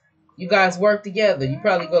kids. You guys work together. You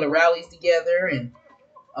probably go to rallies together and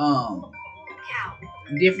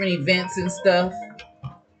different events and stuff.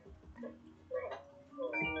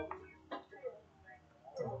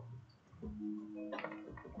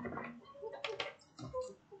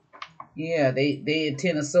 Yeah, they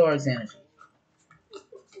Ten of Swords energy.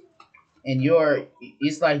 And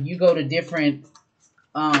it's like you go to different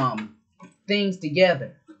things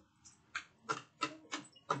together.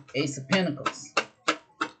 Ace of Pentacles.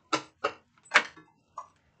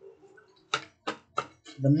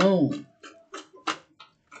 The Moon.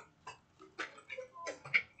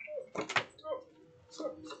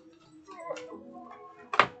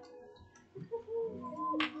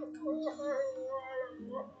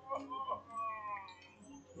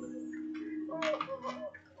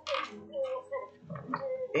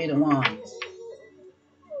 Eight of Wands.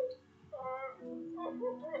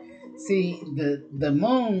 See, the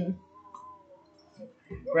moon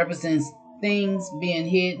represents things being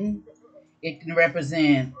hidden. It can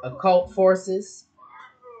represent occult forces,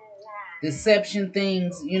 deception,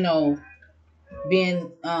 things, you know,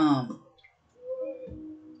 being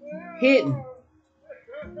hidden.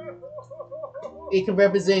 It can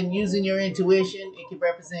represent using your intuition. It can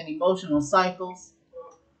represent emotional cycles.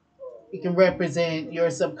 It can represent your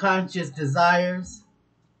subconscious desires.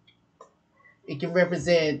 It can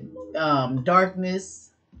represent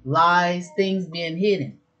darkness, lies, things being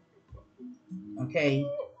hidden. Okay.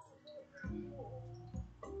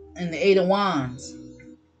 And the Eight of Wands.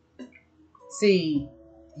 See,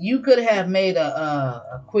 you could have made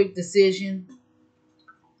a quick decision.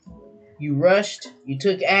 You rushed. You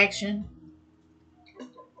took action.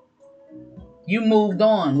 You moved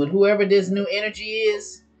on with whoever this new energy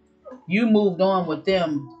is. You moved on with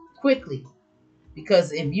them quickly.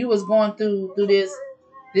 Because if you was going through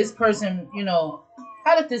this person, you know,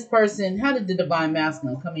 how did the divine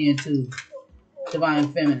masculine come into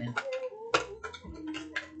divine feminine?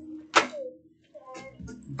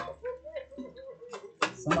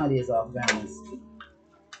 Somebody is off balance.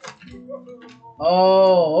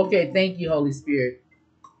 Oh, okay. Thank you, Holy Spirit.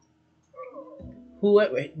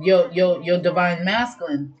 Whoever your divine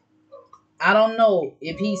masculine, I don't know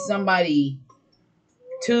if he's somebody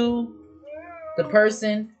to the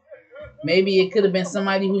person. Maybe it could have been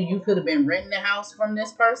somebody who you could have been renting the house from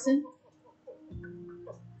this person.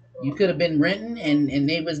 You could have been renting and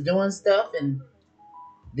they was doing stuff, and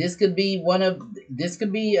this could be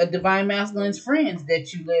a divine masculine's friends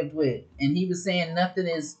that you lived with, and he was saying nothing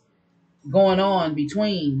is going on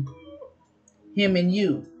between him and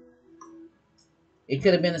you. It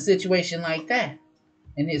could have been a situation like that,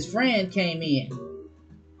 and his friend came in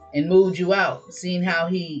and moved you out, seeing how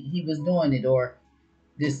he was doing it, or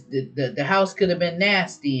the house could have been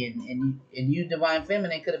nasty, and you divine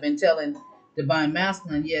feminine could have been telling divine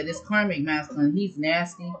masculine, yeah, this karmic masculine, he's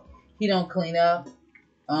nasty, he don't clean up,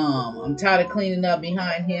 I'm tired of cleaning up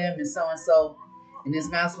behind him, and so, and this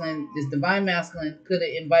divine masculine could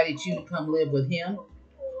have invited you to come live with him,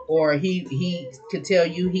 or he could tell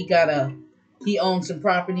you he owns some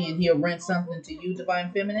property and he'll rent something to you,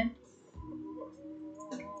 divine feminine.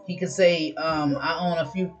 He could say, I own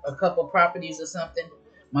a couple properties or something.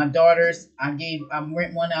 My daughters, I'm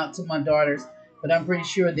renting one out to my daughters, but I'm pretty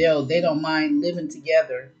sure they don't mind living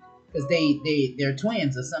together because they're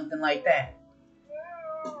twins or something like that.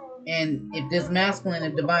 And if this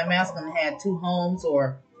divine masculine had two homes,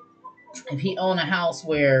 or if he owned a house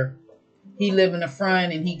where he lived in the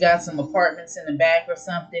front and he got some apartments in the back or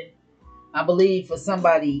something, I believe for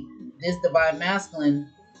somebody, this divine masculine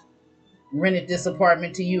rented this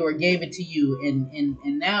apartment to you or gave it to you, and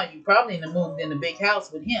now you probably moved in the big house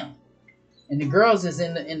with him, and the girls is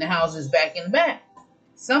in the houses back in the back,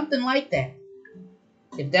 something like that.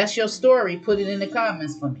 If that's your story, put it in the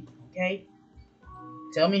comments for me, okay?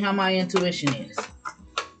 Tell me how my intuition is.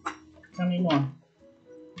 Tell me more.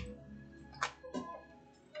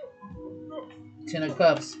 Ten of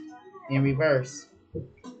Cups in reverse.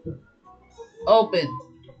 Open.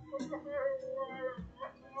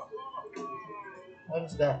 What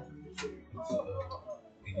is that?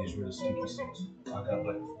 It gets rid of sticky sauce. I got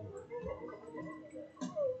like 4.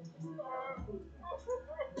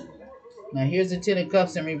 Now here's the Ten of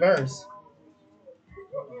Cups in reverse.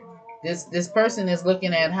 This person is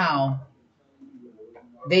looking at how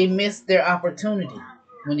they missed their opportunity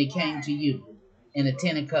when it came to you in the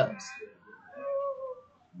Ten of Cups.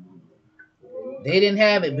 They didn't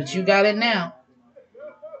have it, but you got it now.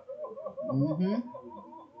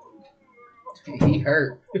 He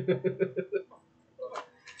hurt.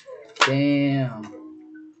 Damn.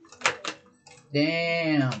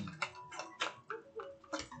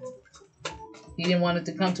 He didn't want it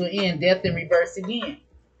to come to an end. Death in reverse again.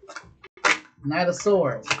 Knight of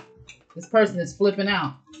Swords. This person is flipping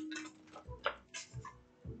out.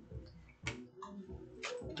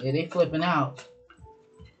 Yeah, they flipping out.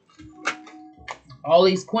 All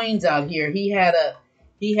these queens out here. He's a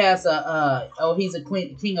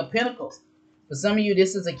queen, King of Pentacles. For some of you,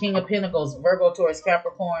 this is a King of Pentacles, Virgo, Taurus,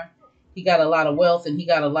 Capricorn. He got a lot of wealth and he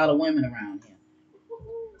got a lot of women around him.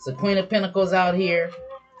 It's a Queen of Pentacles out here.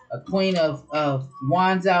 a queen of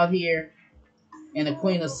wands out here and a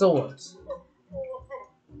queen of swords.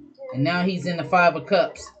 And now he's in the 5 of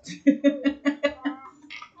cups.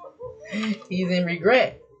 He's in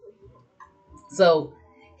regret. So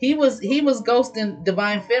he was ghosting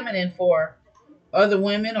divine feminine for other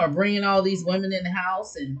women, or bringing all these women in the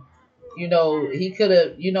house. And he could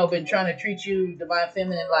have been trying to treat you, divine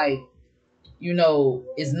feminine, like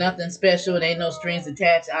it's nothing special. It ain't no strings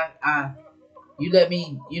attached. You let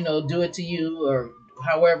me do it to you, or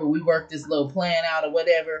however we work this little plan out or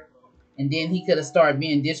whatever. And then he could have started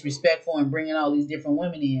being disrespectful and bringing all these different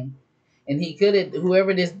women in. And he could have,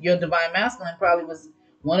 whoever this, your divine masculine, probably was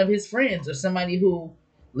one of his friends or somebody who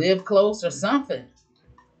lived close or something.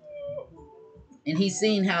 And he's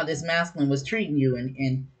seen how this masculine was treating you,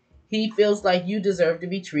 and he feels like you deserve to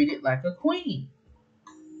be treated like a queen.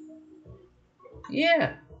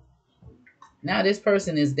 Yeah. Now this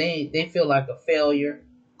person they feel like a failure.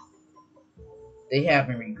 They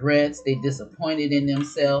having regrets. They disappointed in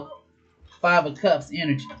themselves. 5 of Cups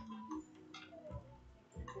energy.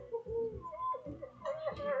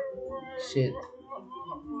 Shit.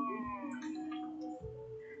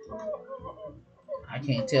 I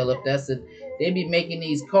can't tell if that's a... They be making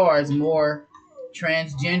these cards more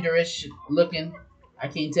transgenderish looking. I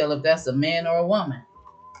can't tell if that's a man or a woman.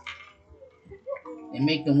 They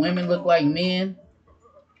make the women look like men.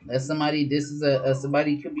 That's somebody... This is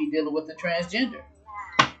somebody could be dealing with a transgender.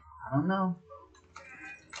 I don't know.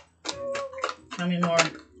 How many more?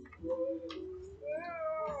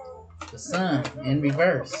 The Sun in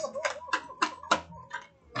reverse.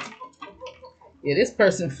 Yeah, this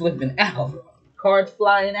person flipping out. Cards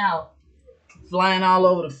flying out. Flying all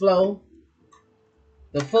over the floor.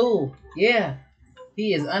 The Fool. Yeah.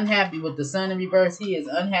 He is unhappy with the Sun in reverse. He is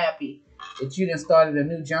unhappy that you done started a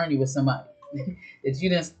new journey with somebody. That you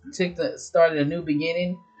done started a new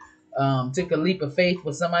beginning. Took a leap of faith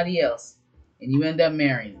with somebody else. And you end up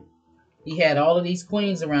marrying him. He had all of these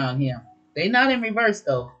queens around him. They not in reverse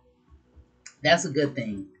though. That's a good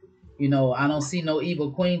thing. I don't see no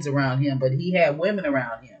evil queens around him, but he had women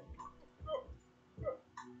around him.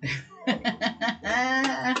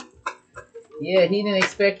 Yeah, he didn't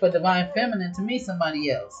expect for divine feminine to meet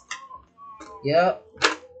somebody else. Yep.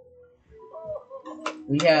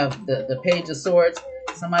 We have the Page of Swords.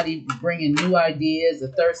 Somebody bringing new ideas, a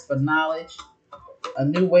thirst for knowledge, a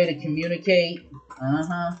new way to communicate.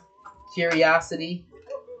 Curiosity.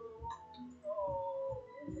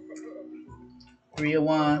 3 of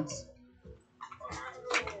Wands.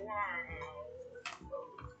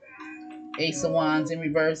 Ace of Wands in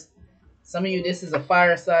reverse. Some of you, this is a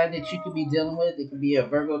fire sign that you could be dealing with. It could be a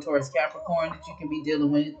Virgo, Taurus, Capricorn that you can be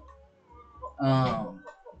dealing with.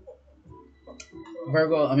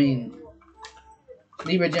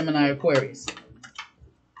 Libra, Gemini, Aquarius.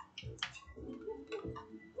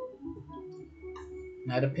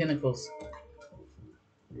 Knight of Pentacles.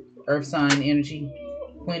 Earth sign energy.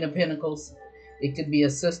 Queen of Pentacles. It could be a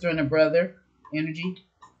sister and a brother energy.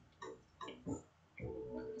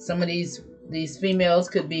 Some of these females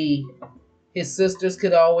could be his sisters,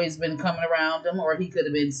 could have always been coming around him, or he could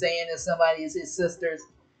have been saying that somebody is his sisters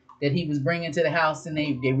that he was bringing to the house, and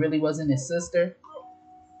they really wasn't his sister.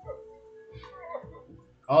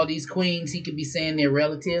 All these queens, he could be saying they're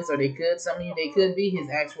relatives, or some of you, they could be his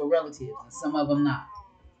actual relatives, and some of them not.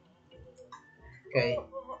 Okay.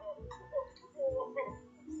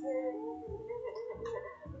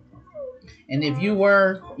 And if you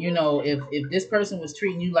were, if this person was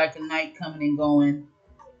treating you like a knight coming and going,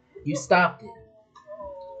 you stopped it.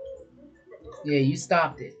 Yeah, you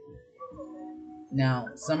stopped it. Now,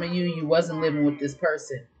 some of you wasn't living with this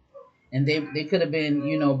person. And they could have been,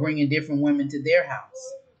 bringing different women to their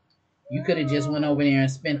house. You could have just went over there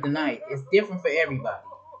and spent the night. It's different for everybody.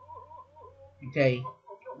 Okay?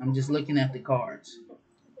 I'm just looking at the cards.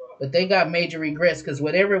 But they got major regrets, because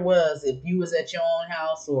whatever it was, if you was at your own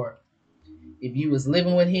house, or if you was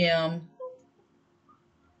living with him,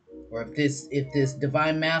 or if this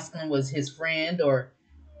divine masculine was his friend, or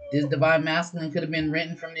this divine masculine could have been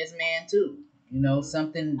renting from this man too.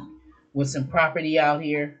 Something with some property out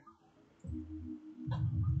here.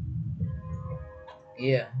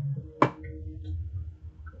 Yeah.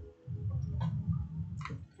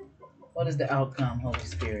 What is the outcome, Holy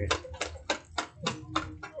Spirit?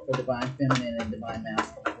 For divine feminine and divine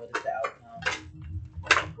masculine. What is the outcome?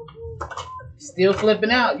 Still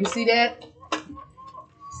flipping out. You see that?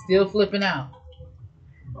 Still flipping out.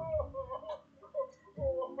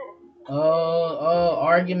 Oh,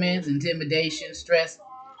 arguments, intimidation, stress.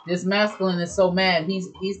 This masculine is so mad. He's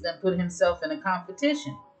done put himself in a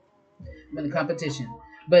competition.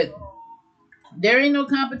 But There ain't no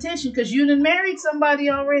competition because you done married somebody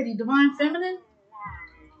already, divine feminine.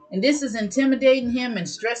 And this is intimidating him and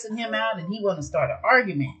stressing him out, and he want to start an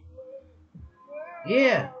argument.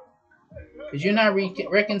 Yeah, because you're not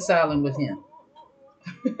reconciling with him.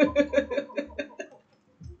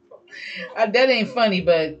 That ain't funny,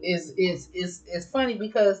 but it's funny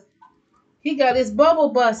because he got his bubble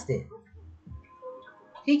busted.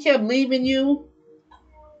 He kept leaving you.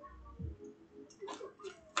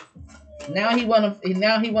 Now he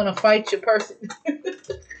wanna fight your person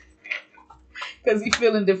because he's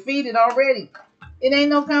feeling defeated already. It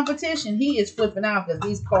ain't no competition. He is flipping out because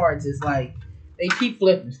these cards is like they keep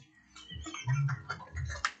flipping.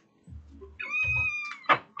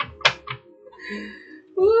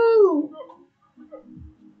 Woo!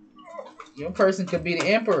 Your person could be the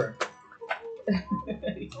emperor.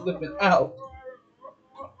 He's flipping out.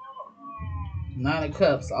 9 of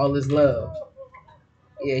Cups, all his love.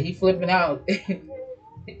 Yeah, he flipping out.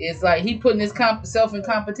 It's like he putting his self in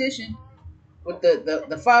competition with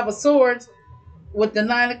the 5 of Swords with the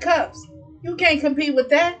 9 of Cups. You can't compete with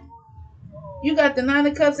that. You got the 9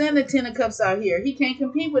 of Cups and the 10 of Cups out here. He can't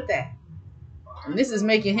compete with that. And this is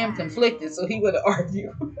making him conflicted, so he would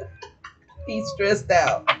argue. He's stressed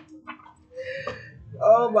out.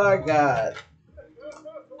 Oh my God.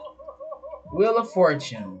 Wheel of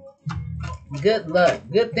Fortune. Good luck.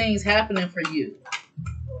 Good things happening for you.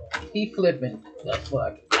 He flipping the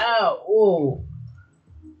fuck out. Ooh.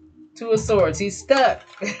 2 of Swords. He's stuck.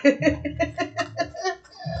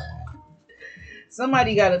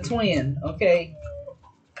 Somebody got a twin, okay?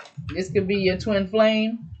 This could be your twin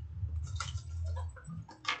flame.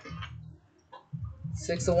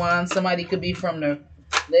 6 of Wands. Somebody could be from the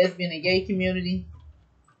lesbian and gay community.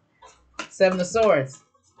 7 of Swords.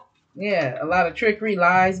 Yeah, a lot of trickery,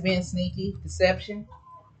 lies, being sneaky, deception.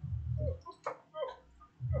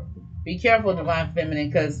 Be careful, divine feminine,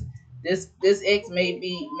 because this ex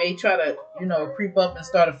may try to creep up and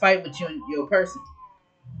start a fight with you and your person.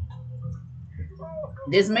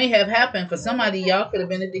 This may have happened for somebody. Y'all could have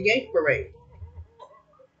been at the gay parade.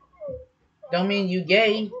 Don't mean you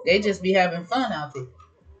gay. They just be having fun out there.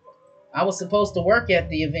 I was supposed to work at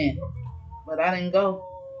the event, but I didn't go.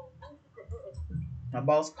 My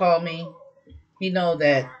boss called me. He know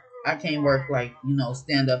that I can't work like,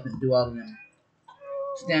 stand up and do all of them.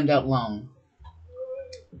 Stand up long.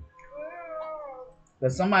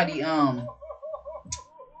 But somebody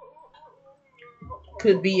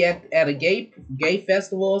could be at a gay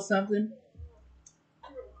festival or something.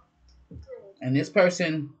 And this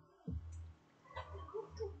person,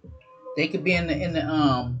 they could be in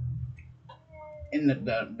the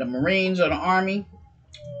Marines or the Army,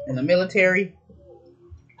 in the military.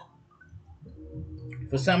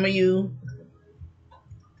 For some of you,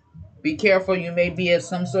 be careful. You may be at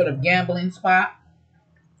some sort of gambling spot.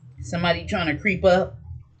 Somebody trying to creep up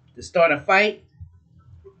to start a fight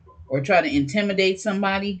or try to intimidate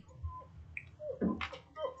somebody.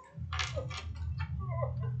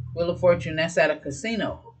 Wheel of Fortune, that's at a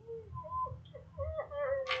casino.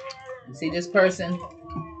 You see this person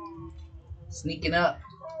sneaking up.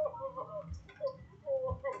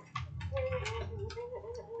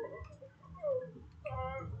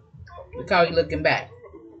 Look how he looking back.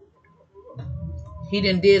 He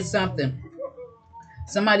done did something.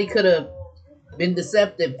 Somebody could have been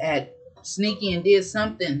deceptive at sneaky and did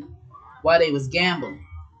something while they was gambling.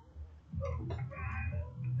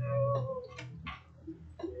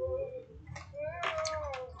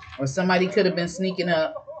 Or somebody could have been sneaking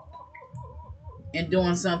up and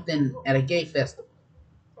doing something at a gay festival.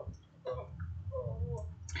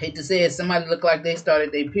 Hate to say it, somebody looked like they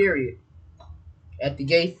started their period at the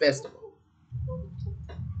gay festival.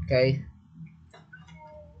 Okay?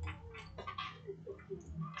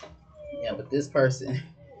 Yeah, but this person,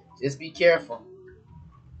 just be careful.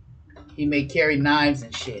 He may carry knives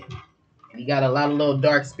and shit. And he got a lot of little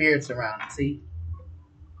dark spirits around him, see?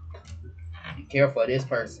 Be careful of this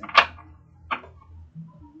person.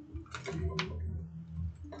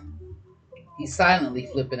 He's silently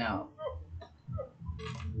flipping out.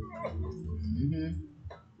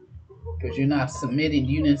 Because you're not submitting.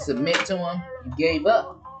 You didn't submit to him. You gave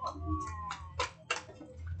up.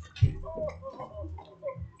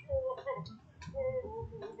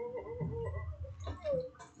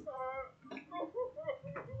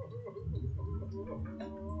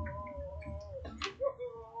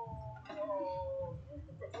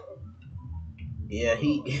 Yeah,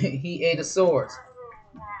 he ate a swords.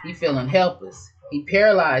 He feeling helpless. He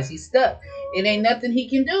paralyzed. He's stuck. It ain't nothing he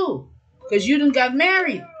can do. Because you done got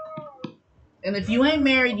married. And if you ain't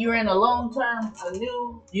married, you're in a long term,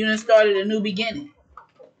 you done started a new beginning.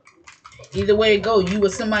 Either way it go, you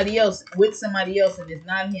with somebody else, and it's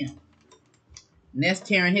not him. And that's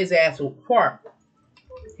tearing his ass apart.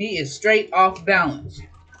 He is straight off balance.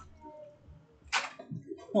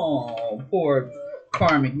 Oh, poor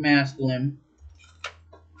karmic masculine.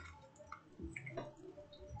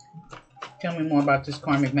 Tell me more about this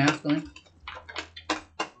karmic masculine.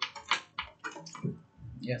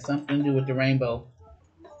 Yeah, something to do with the rainbow.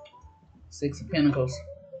 6 of Pentacles.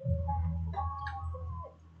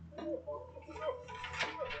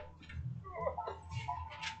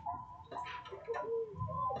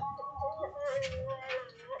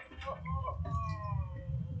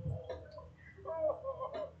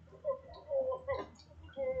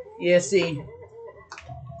 Yeah, see,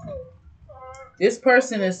 this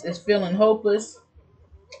person is feeling hopeless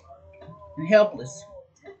and helpless.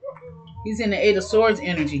 He's in the 8 of Swords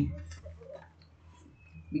energy.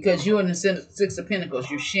 Because you're in the 6 of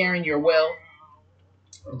Pentacles. You're sharing your wealth,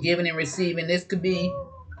 giving and receiving. This could be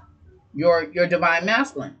your divine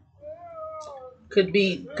masculine. Could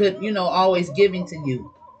always giving to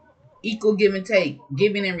you. Equal give and take.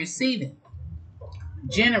 Giving and receiving.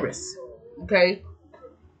 Generous. Okay?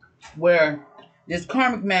 Where this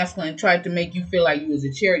karmic masculine tried to make you feel like you was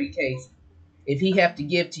a charity case if he have to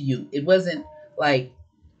give to you. It wasn't like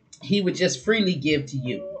he would just freely give to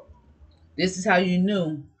you. This is how you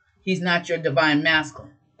knew he's not your divine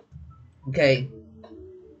masculine. Okay?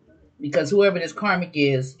 Because whoever this karmic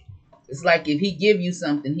is, it's like if he give you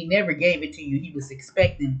something, he never gave it to you. He was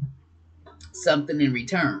expecting something in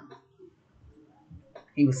return.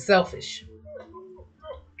 He was selfish.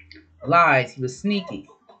 Lies. He was sneaky.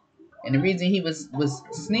 And the reason he was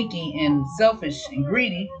sneaky and selfish and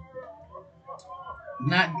greedy,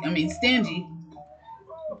 stingy,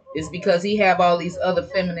 is because he have all these other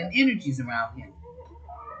feminine energies around him.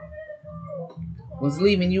 Was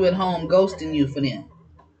leaving you at home, ghosting you for them.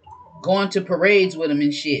 Going to parades with him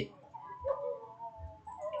and shit.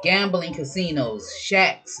 Gambling casinos,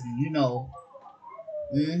 shacks,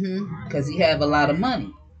 because he have a lot of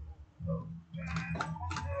money.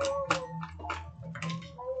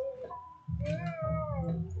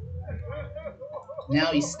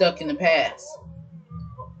 Now he's stuck in the past.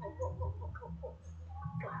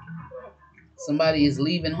 Somebody is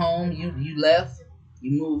leaving home. You left.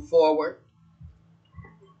 You move forward.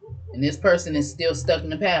 And this person is still stuck in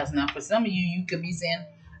the past. Now, for some of you, you could be saying,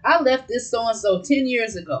 I left this so-and-so 10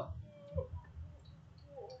 years ago.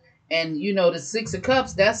 And, the 6 of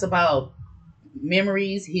Cups, that's about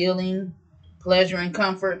memories, healing, pleasure, and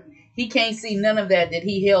comfort. He can't see none of that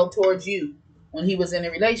he held towards you when he was in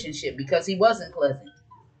a relationship because he wasn't pleasant.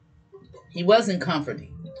 He wasn't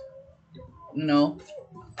comforting.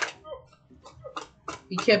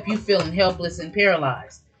 He kept you feeling helpless and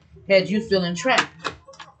paralyzed. Had you feeling trapped.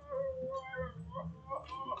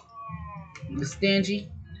 He was stingy,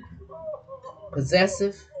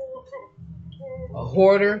 possessive, a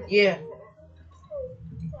hoarder. Yeah.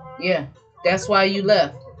 That's why you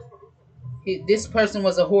left. This person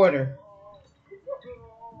was a hoarder.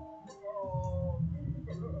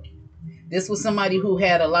 This was somebody who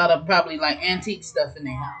had a lot of probably like antique stuff in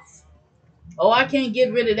their house. Oh, I can't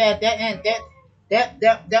get rid of that.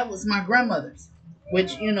 That was my grandmother's.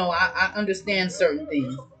 Which, I understand certain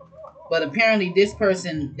things. But apparently this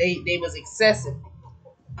person, they was excessive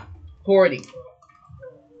hoarding.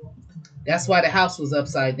 That's why the house was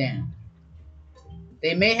upside down.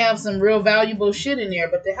 They may have some real valuable shit in there,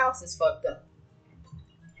 but the house is fucked up.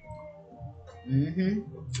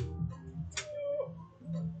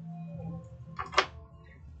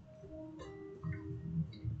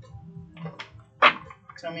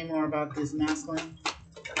 Tell me more about this masculine.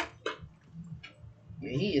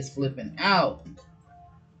 Yeah, he is flipping out.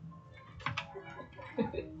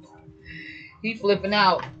 He flipping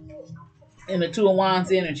out in the 2 of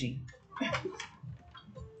Wands energy.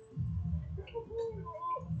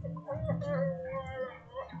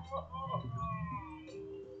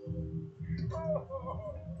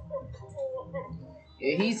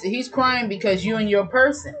 Yeah, he's crying because you and your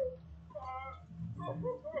person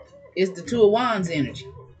is the 2 of Wands energy.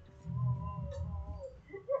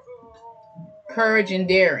 Courage and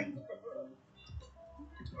daring.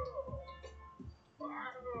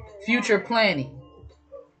 Future planning.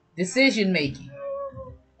 Decision making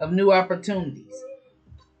of new opportunities.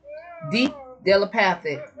 Deep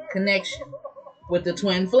telepathic connection with the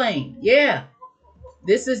twin flame. Yeah.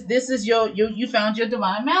 This is you found your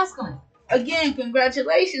divine masculine. Again,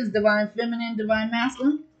 congratulations, divine feminine, divine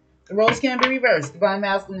masculine. The roles can be reversed. Divine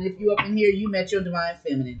masculine, if you up in here, you met your divine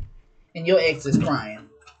feminine. And your ex is crying.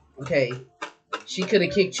 Okay. She could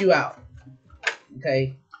have kicked you out.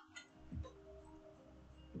 Okay.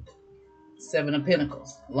 Seven of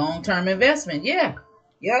Pentacles. Long-term investment. Yeah.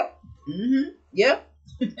 Yep. Yep.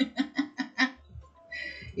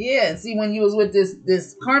 Yeah. See, when you was with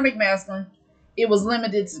this karmic masculine, it was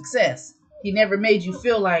limited success. He never made you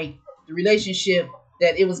feel like the relationship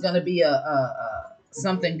that it was going to be a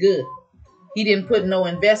something good. He didn't put no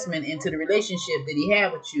investment into the relationship that he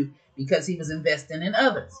had with you because he was investing in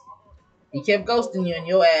others. He kept ghosting you and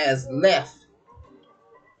your ass left.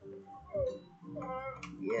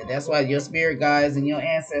 Yeah, that's why your spirit guides and your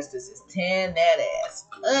ancestors is tearing that ass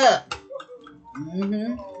up.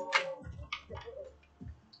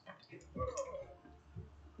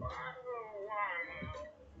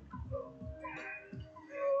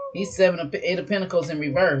 He's Eight of Pentacles in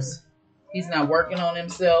reverse. He's not working on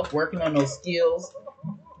himself, working on those skills.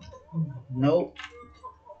 Nope.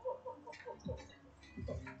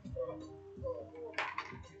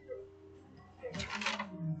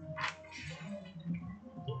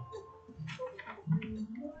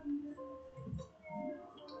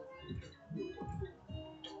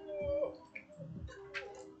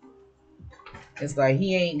 It's like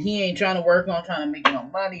he ain't trying to work on trying to make no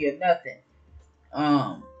money or nothing.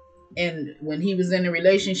 And when he was in a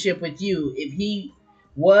relationship with you, if he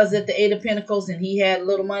was at the Eight of Pentacles and he had a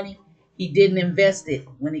little money, he didn't invest it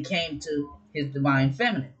when it came to his divine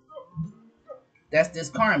feminine. That's this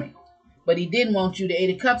karmic. But he didn't want you to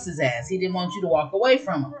Eight of Cups his ass. He didn't want you to walk away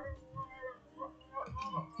from him.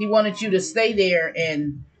 He wanted you to stay there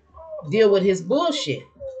and deal with his bullshit.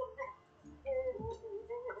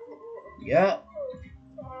 Yep.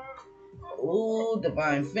 Ooh,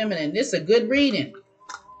 divine feminine. This is a good reading.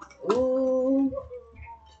 Ooh.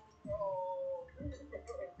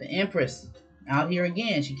 The Empress. Out here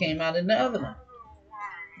again. She came out in the other one.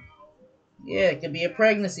 Yeah, it could be a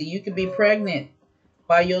pregnancy. You could be pregnant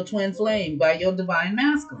by your twin flame, by your divine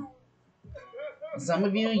masculine. Some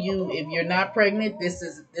of you, if you're not pregnant,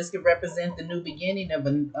 this could represent the new beginning of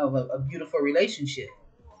a beautiful relationship.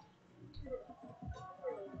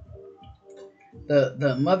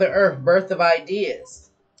 The Mother Earth, birth of ideas,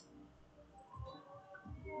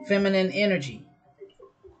 feminine energy,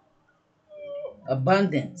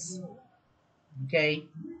 abundance. Okay,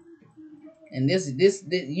 and this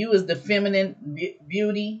you is the feminine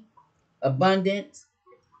beauty, abundance,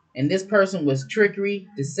 and this person was trickery,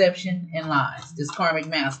 deception, and lies. This karmic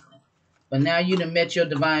masculine, but now you done met your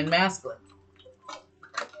divine masculine.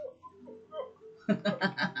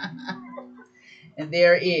 And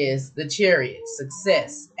there is the Chariot,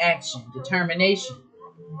 success, action, determination.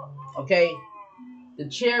 Okay, the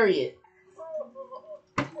Chariot.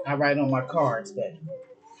 I write on my cards, but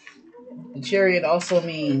the Chariot also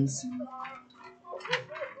means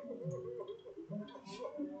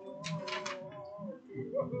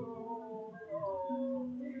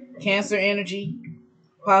Cancer energy,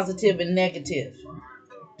 positive and negative,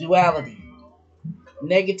 duality,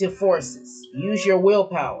 negative forces. Use your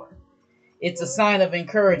willpower. It's a sign of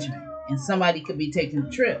encouragement, and somebody could be taking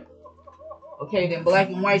a trip. Okay, then black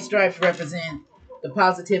and white stripes represent the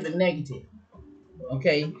positive and negative.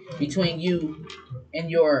 Okay, between you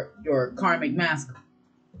and your karmic masculine.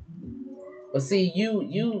 But see,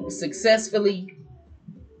 you successfully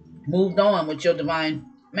moved on with your divine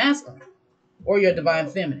masculine or your divine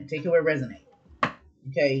feminine. Take it where it resonates.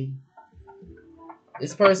 Okay,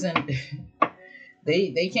 this person,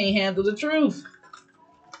 they can't handle the truth.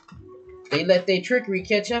 They let their trickery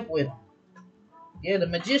catch up with them. Yeah, the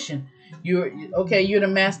magician. You're the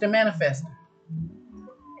master manifester.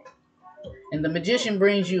 And the magician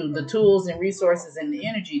brings you the tools and resources and the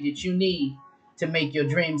energy that you need to make your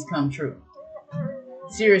dreams come true.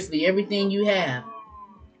 Seriously, everything you have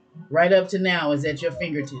right up to now is at your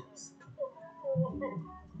fingertips.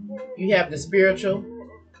 You have the spiritual,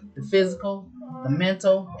 the physical, the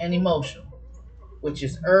mental, and emotional, which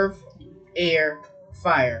is earth, air,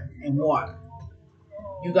 fire, and water.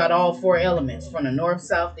 You got all four elements from the north,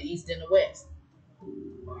 south, the east, and the west.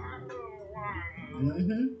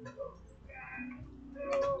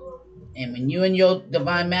 And when you and your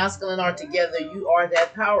divine masculine are together, you are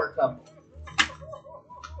that power couple.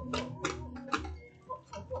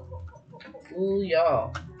 Ooh,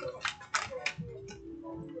 y'all.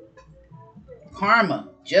 Karma,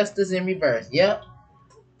 justice in reverse. Yep,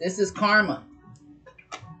 this is karma.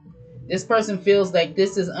 This person feels like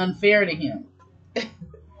this is unfair to him.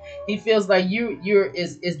 He feels like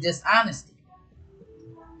is dishonesty.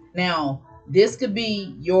 Now, this could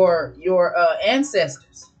be your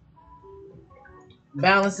ancestors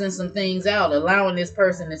balancing some things out, allowing this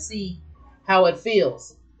person to see how it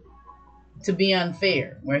feels to be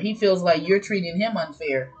unfair, where he feels like you're treating him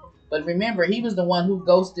unfair. But remember, he was the one who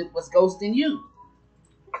was ghosting you.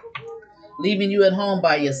 leaving you at home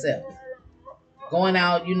by yourself, going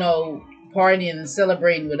out, partying and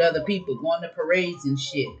celebrating with other people, going to parades and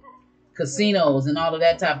shit, casinos and all of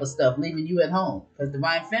that type of stuff, leaving you at home. Because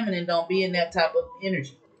divine feminine don't be in that type of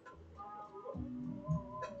energy.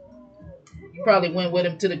 You probably went with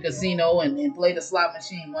him to the casino and played a slot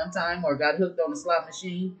machine one time, or got hooked on the slot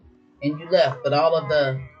machine and you left. But all of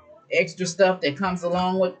the extra stuff that comes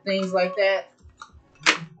along with things like that,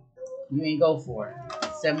 you ain't go for it.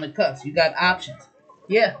 Seven of Cups. You got options.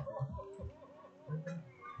 Yeah.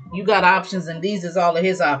 You got options, and these is all of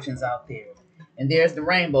his options out there. And there's the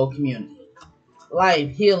rainbow community.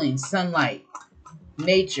 Life, healing, sunlight,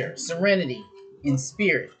 nature, serenity, and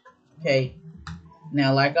spirit. Okay?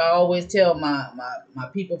 Now, like I always tell my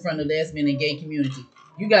people from the lesbian and gay community,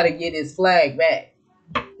 you got to get his flag back.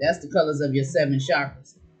 That's the colors of your 7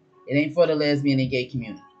 chakras. It ain't for the lesbian and gay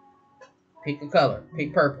community. Pick a color.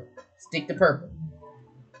 Pick purple. Stick to purple.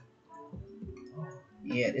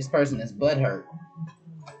 Yeah, this person is butthurt.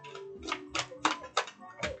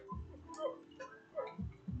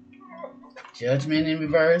 Judgment in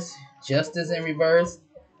reverse. Justice in reverse.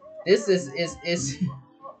 This is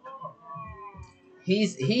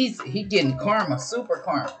he getting karma, super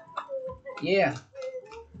karma. Yeah.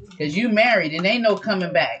 Cause you married and ain't no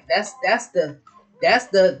coming back. That's the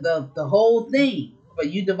whole thing. For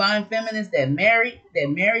you divine feminines that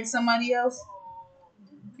married somebody else,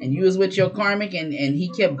 and you was with your karmic and he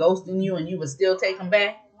kept ghosting you and you would still take him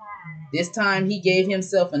back. This time he gave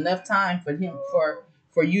himself enough time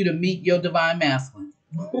for you to meet your divine masculine.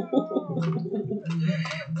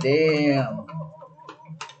 Damn.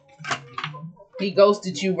 He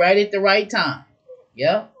ghosted you right at the right time.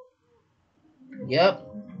 Yep.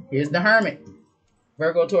 Here's the Hermit.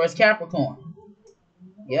 Virgo, Taurus, Capricorn.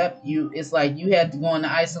 Yep. It's like you had to go into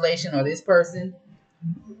isolation, or this person,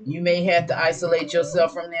 you may have to isolate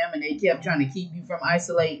yourself from them, and they kept trying to keep you from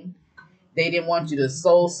isolating. They didn't want you to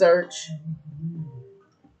soul search,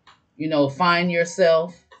 find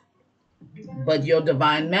yourself. But your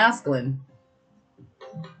divine masculine,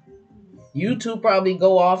 you two probably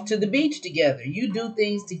go off to the beach together. You do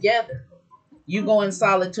things together. You go in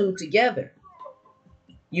solitude together.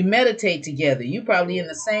 You meditate together. You probably in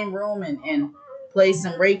the same room and play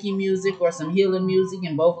some Reiki music or some healing music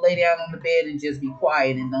and both lay down on the bed and just be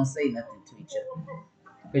quiet and don't say nothing to each other.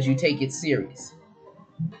 Because you take it serious.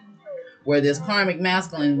 Where this karmic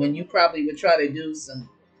masculine, when you probably would try to do some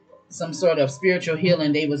sort of spiritual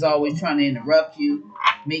healing, they was always trying to interrupt you,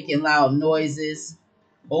 making loud noises,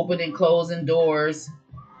 opening, closing doors,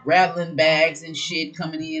 rattling bags and shit,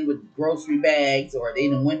 coming in with grocery bags, or they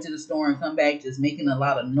done went to the store and come back just making a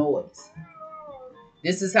lot of noise.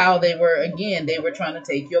 This is how they were, again, they were trying to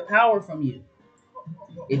take your power from you.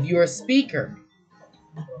 If you're a speaker,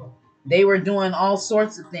 they were doing all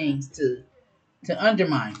sorts of things to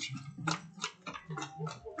undermine you.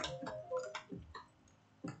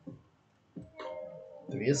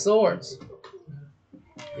 Three of Swords.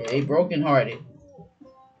 Yeah, they brokenhearted.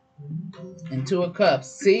 And Two of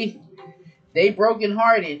Cups. See? They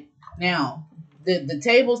brokenhearted. Now, the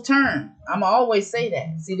tables turn. I'ma always say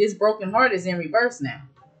that. See, this broken heart is in reverse now.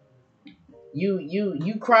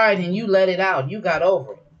 You cried and you let it out. You got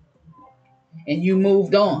over it. And you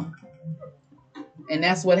moved on. And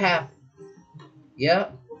that's what happened.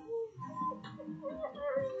 Yep.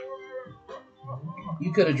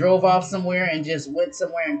 You could have drove off somewhere and just went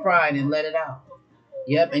somewhere and cried and let it out.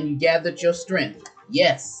 Yep, and you gathered your strength.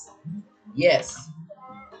 Yes.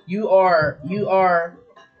 You are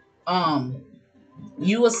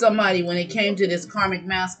somebody, when it came to this karmic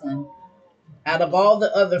masculine, out of all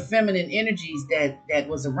the other feminine energies that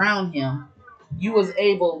was around him, you was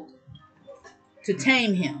able to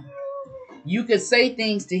tame him. You could say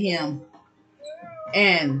things to him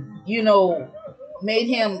and, made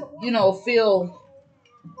him, feel,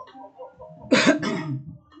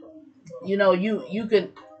 you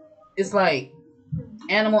could, it's like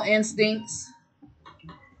animal instincts,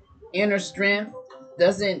 inner strength,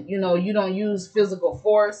 doesn't, you don't use physical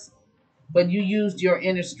force, but you used your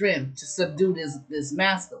inner strength to subdue this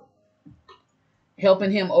masculine,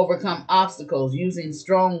 helping him overcome obstacles using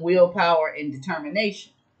strong willpower and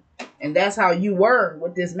determination. And that's how you were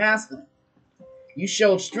with this masculine. You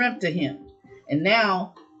showed strength to him. And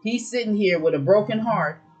now he's sitting here with a broken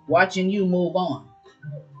heart watching you move on.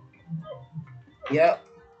 Yep.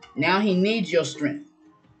 Now he needs your strength.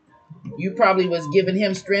 You probably was giving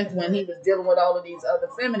him strength when he was dealing with all of these other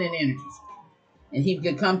feminine energies. And he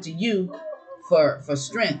could come to you for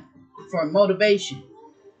strength, for motivation.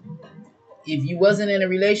 If you wasn't in a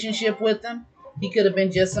relationship with him, he could have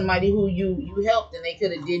been just somebody who you helped and they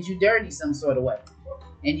could have did you dirty some sort of way.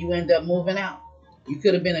 and you end up moving out. You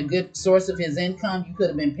could have been a good source of his income. You could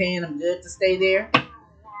have been paying him good to stay there.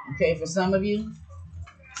 Okay, for some of you,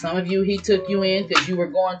 he took you in because you were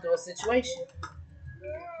going through a situation.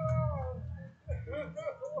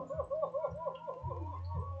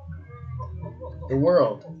 The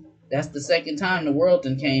world. That's the second time the world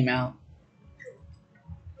done came out.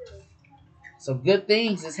 So good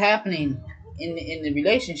things is happening in the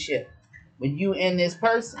relationship with you and this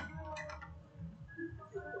person.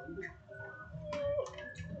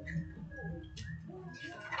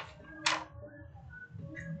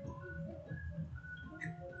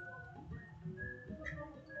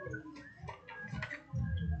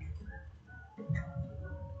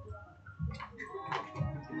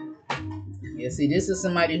 Yeah, see, this is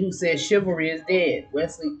somebody who says chivalry is dead.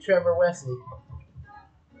 Trevor Wesley.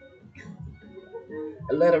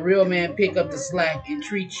 Let a real man pick up the slack and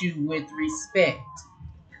treat you with respect.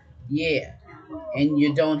 Yeah. And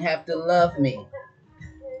you don't have to love me.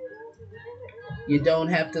 You don't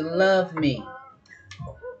have to love me.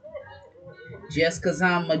 Just because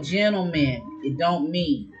I'm a gentleman, it don't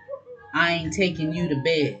mean I ain't taking you to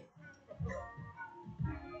bed.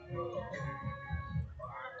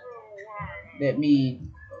 That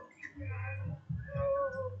means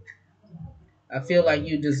I feel like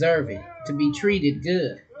you deserve it, to be treated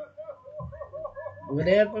good.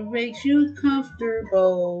 Whatever makes you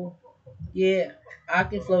comfortable. Yeah, I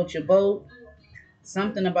can float your boat.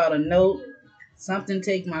 Something about a note. Something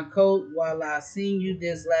take my coat while I sing you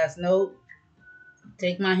this last note.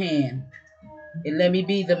 Take my hand and let me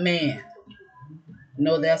be the man.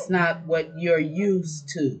 No, that's not what you're used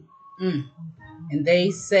to. And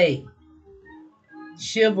they say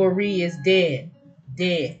chivalry is dead,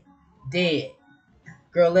 dead, dead.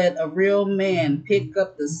 Girl, let a real man pick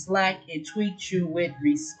up the slack and treat you with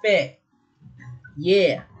respect.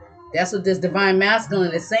 Yeah, that's what this divine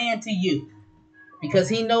masculine is saying to you. Because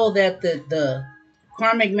he know that the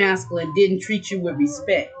karmic masculine didn't treat you with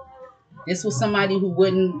respect. This was somebody who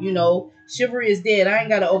wouldn't, chivalry is dead. I ain't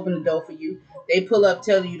got to open the door for you. They pull up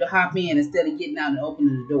telling you to hop in instead of getting out and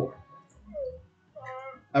opening the door.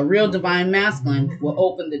 A real divine masculine will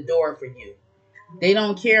open the door for you. They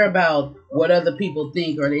don't care about what other people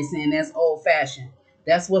think or they saying that's old fashioned.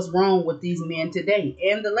 That's what's wrong with these men today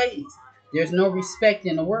and the ladies. There's no respect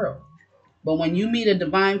in the world. But when you meet a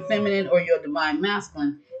divine feminine or your divine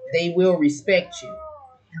masculine, they will respect you.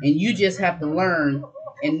 And you just have to learn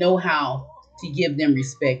and know how to give them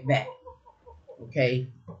respect back. Okay?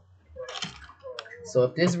 So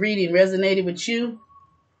if this reading resonated with you,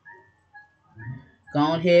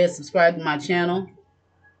 go ahead, subscribe to my channel.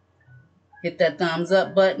 Hit that thumbs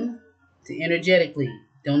up button to energetically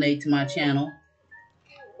donate to my channel.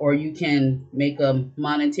 Or you can make a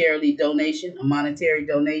monetary donation.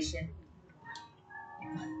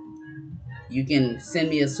 You can send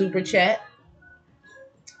me a super chat.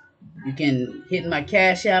 You can hit my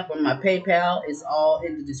Cash App or my PayPal. It's all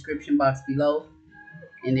in the description box below.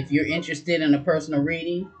 And if you're interested in a personal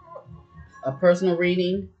reading,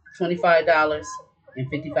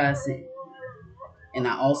 $25.55. And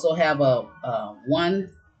I also have a one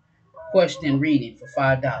question reading for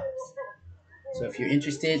 $5. So if you're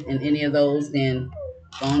interested in any of those, then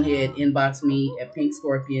go ahead, inbox me at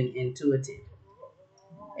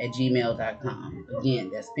pinkscorpionintuitive@gmail.com. Again,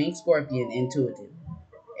 that's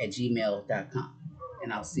pinkscorpionintuitive@gmail.com.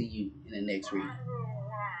 And I'll see you in the next reading.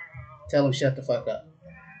 Tell them shut the fuck up.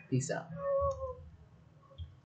 Peace out.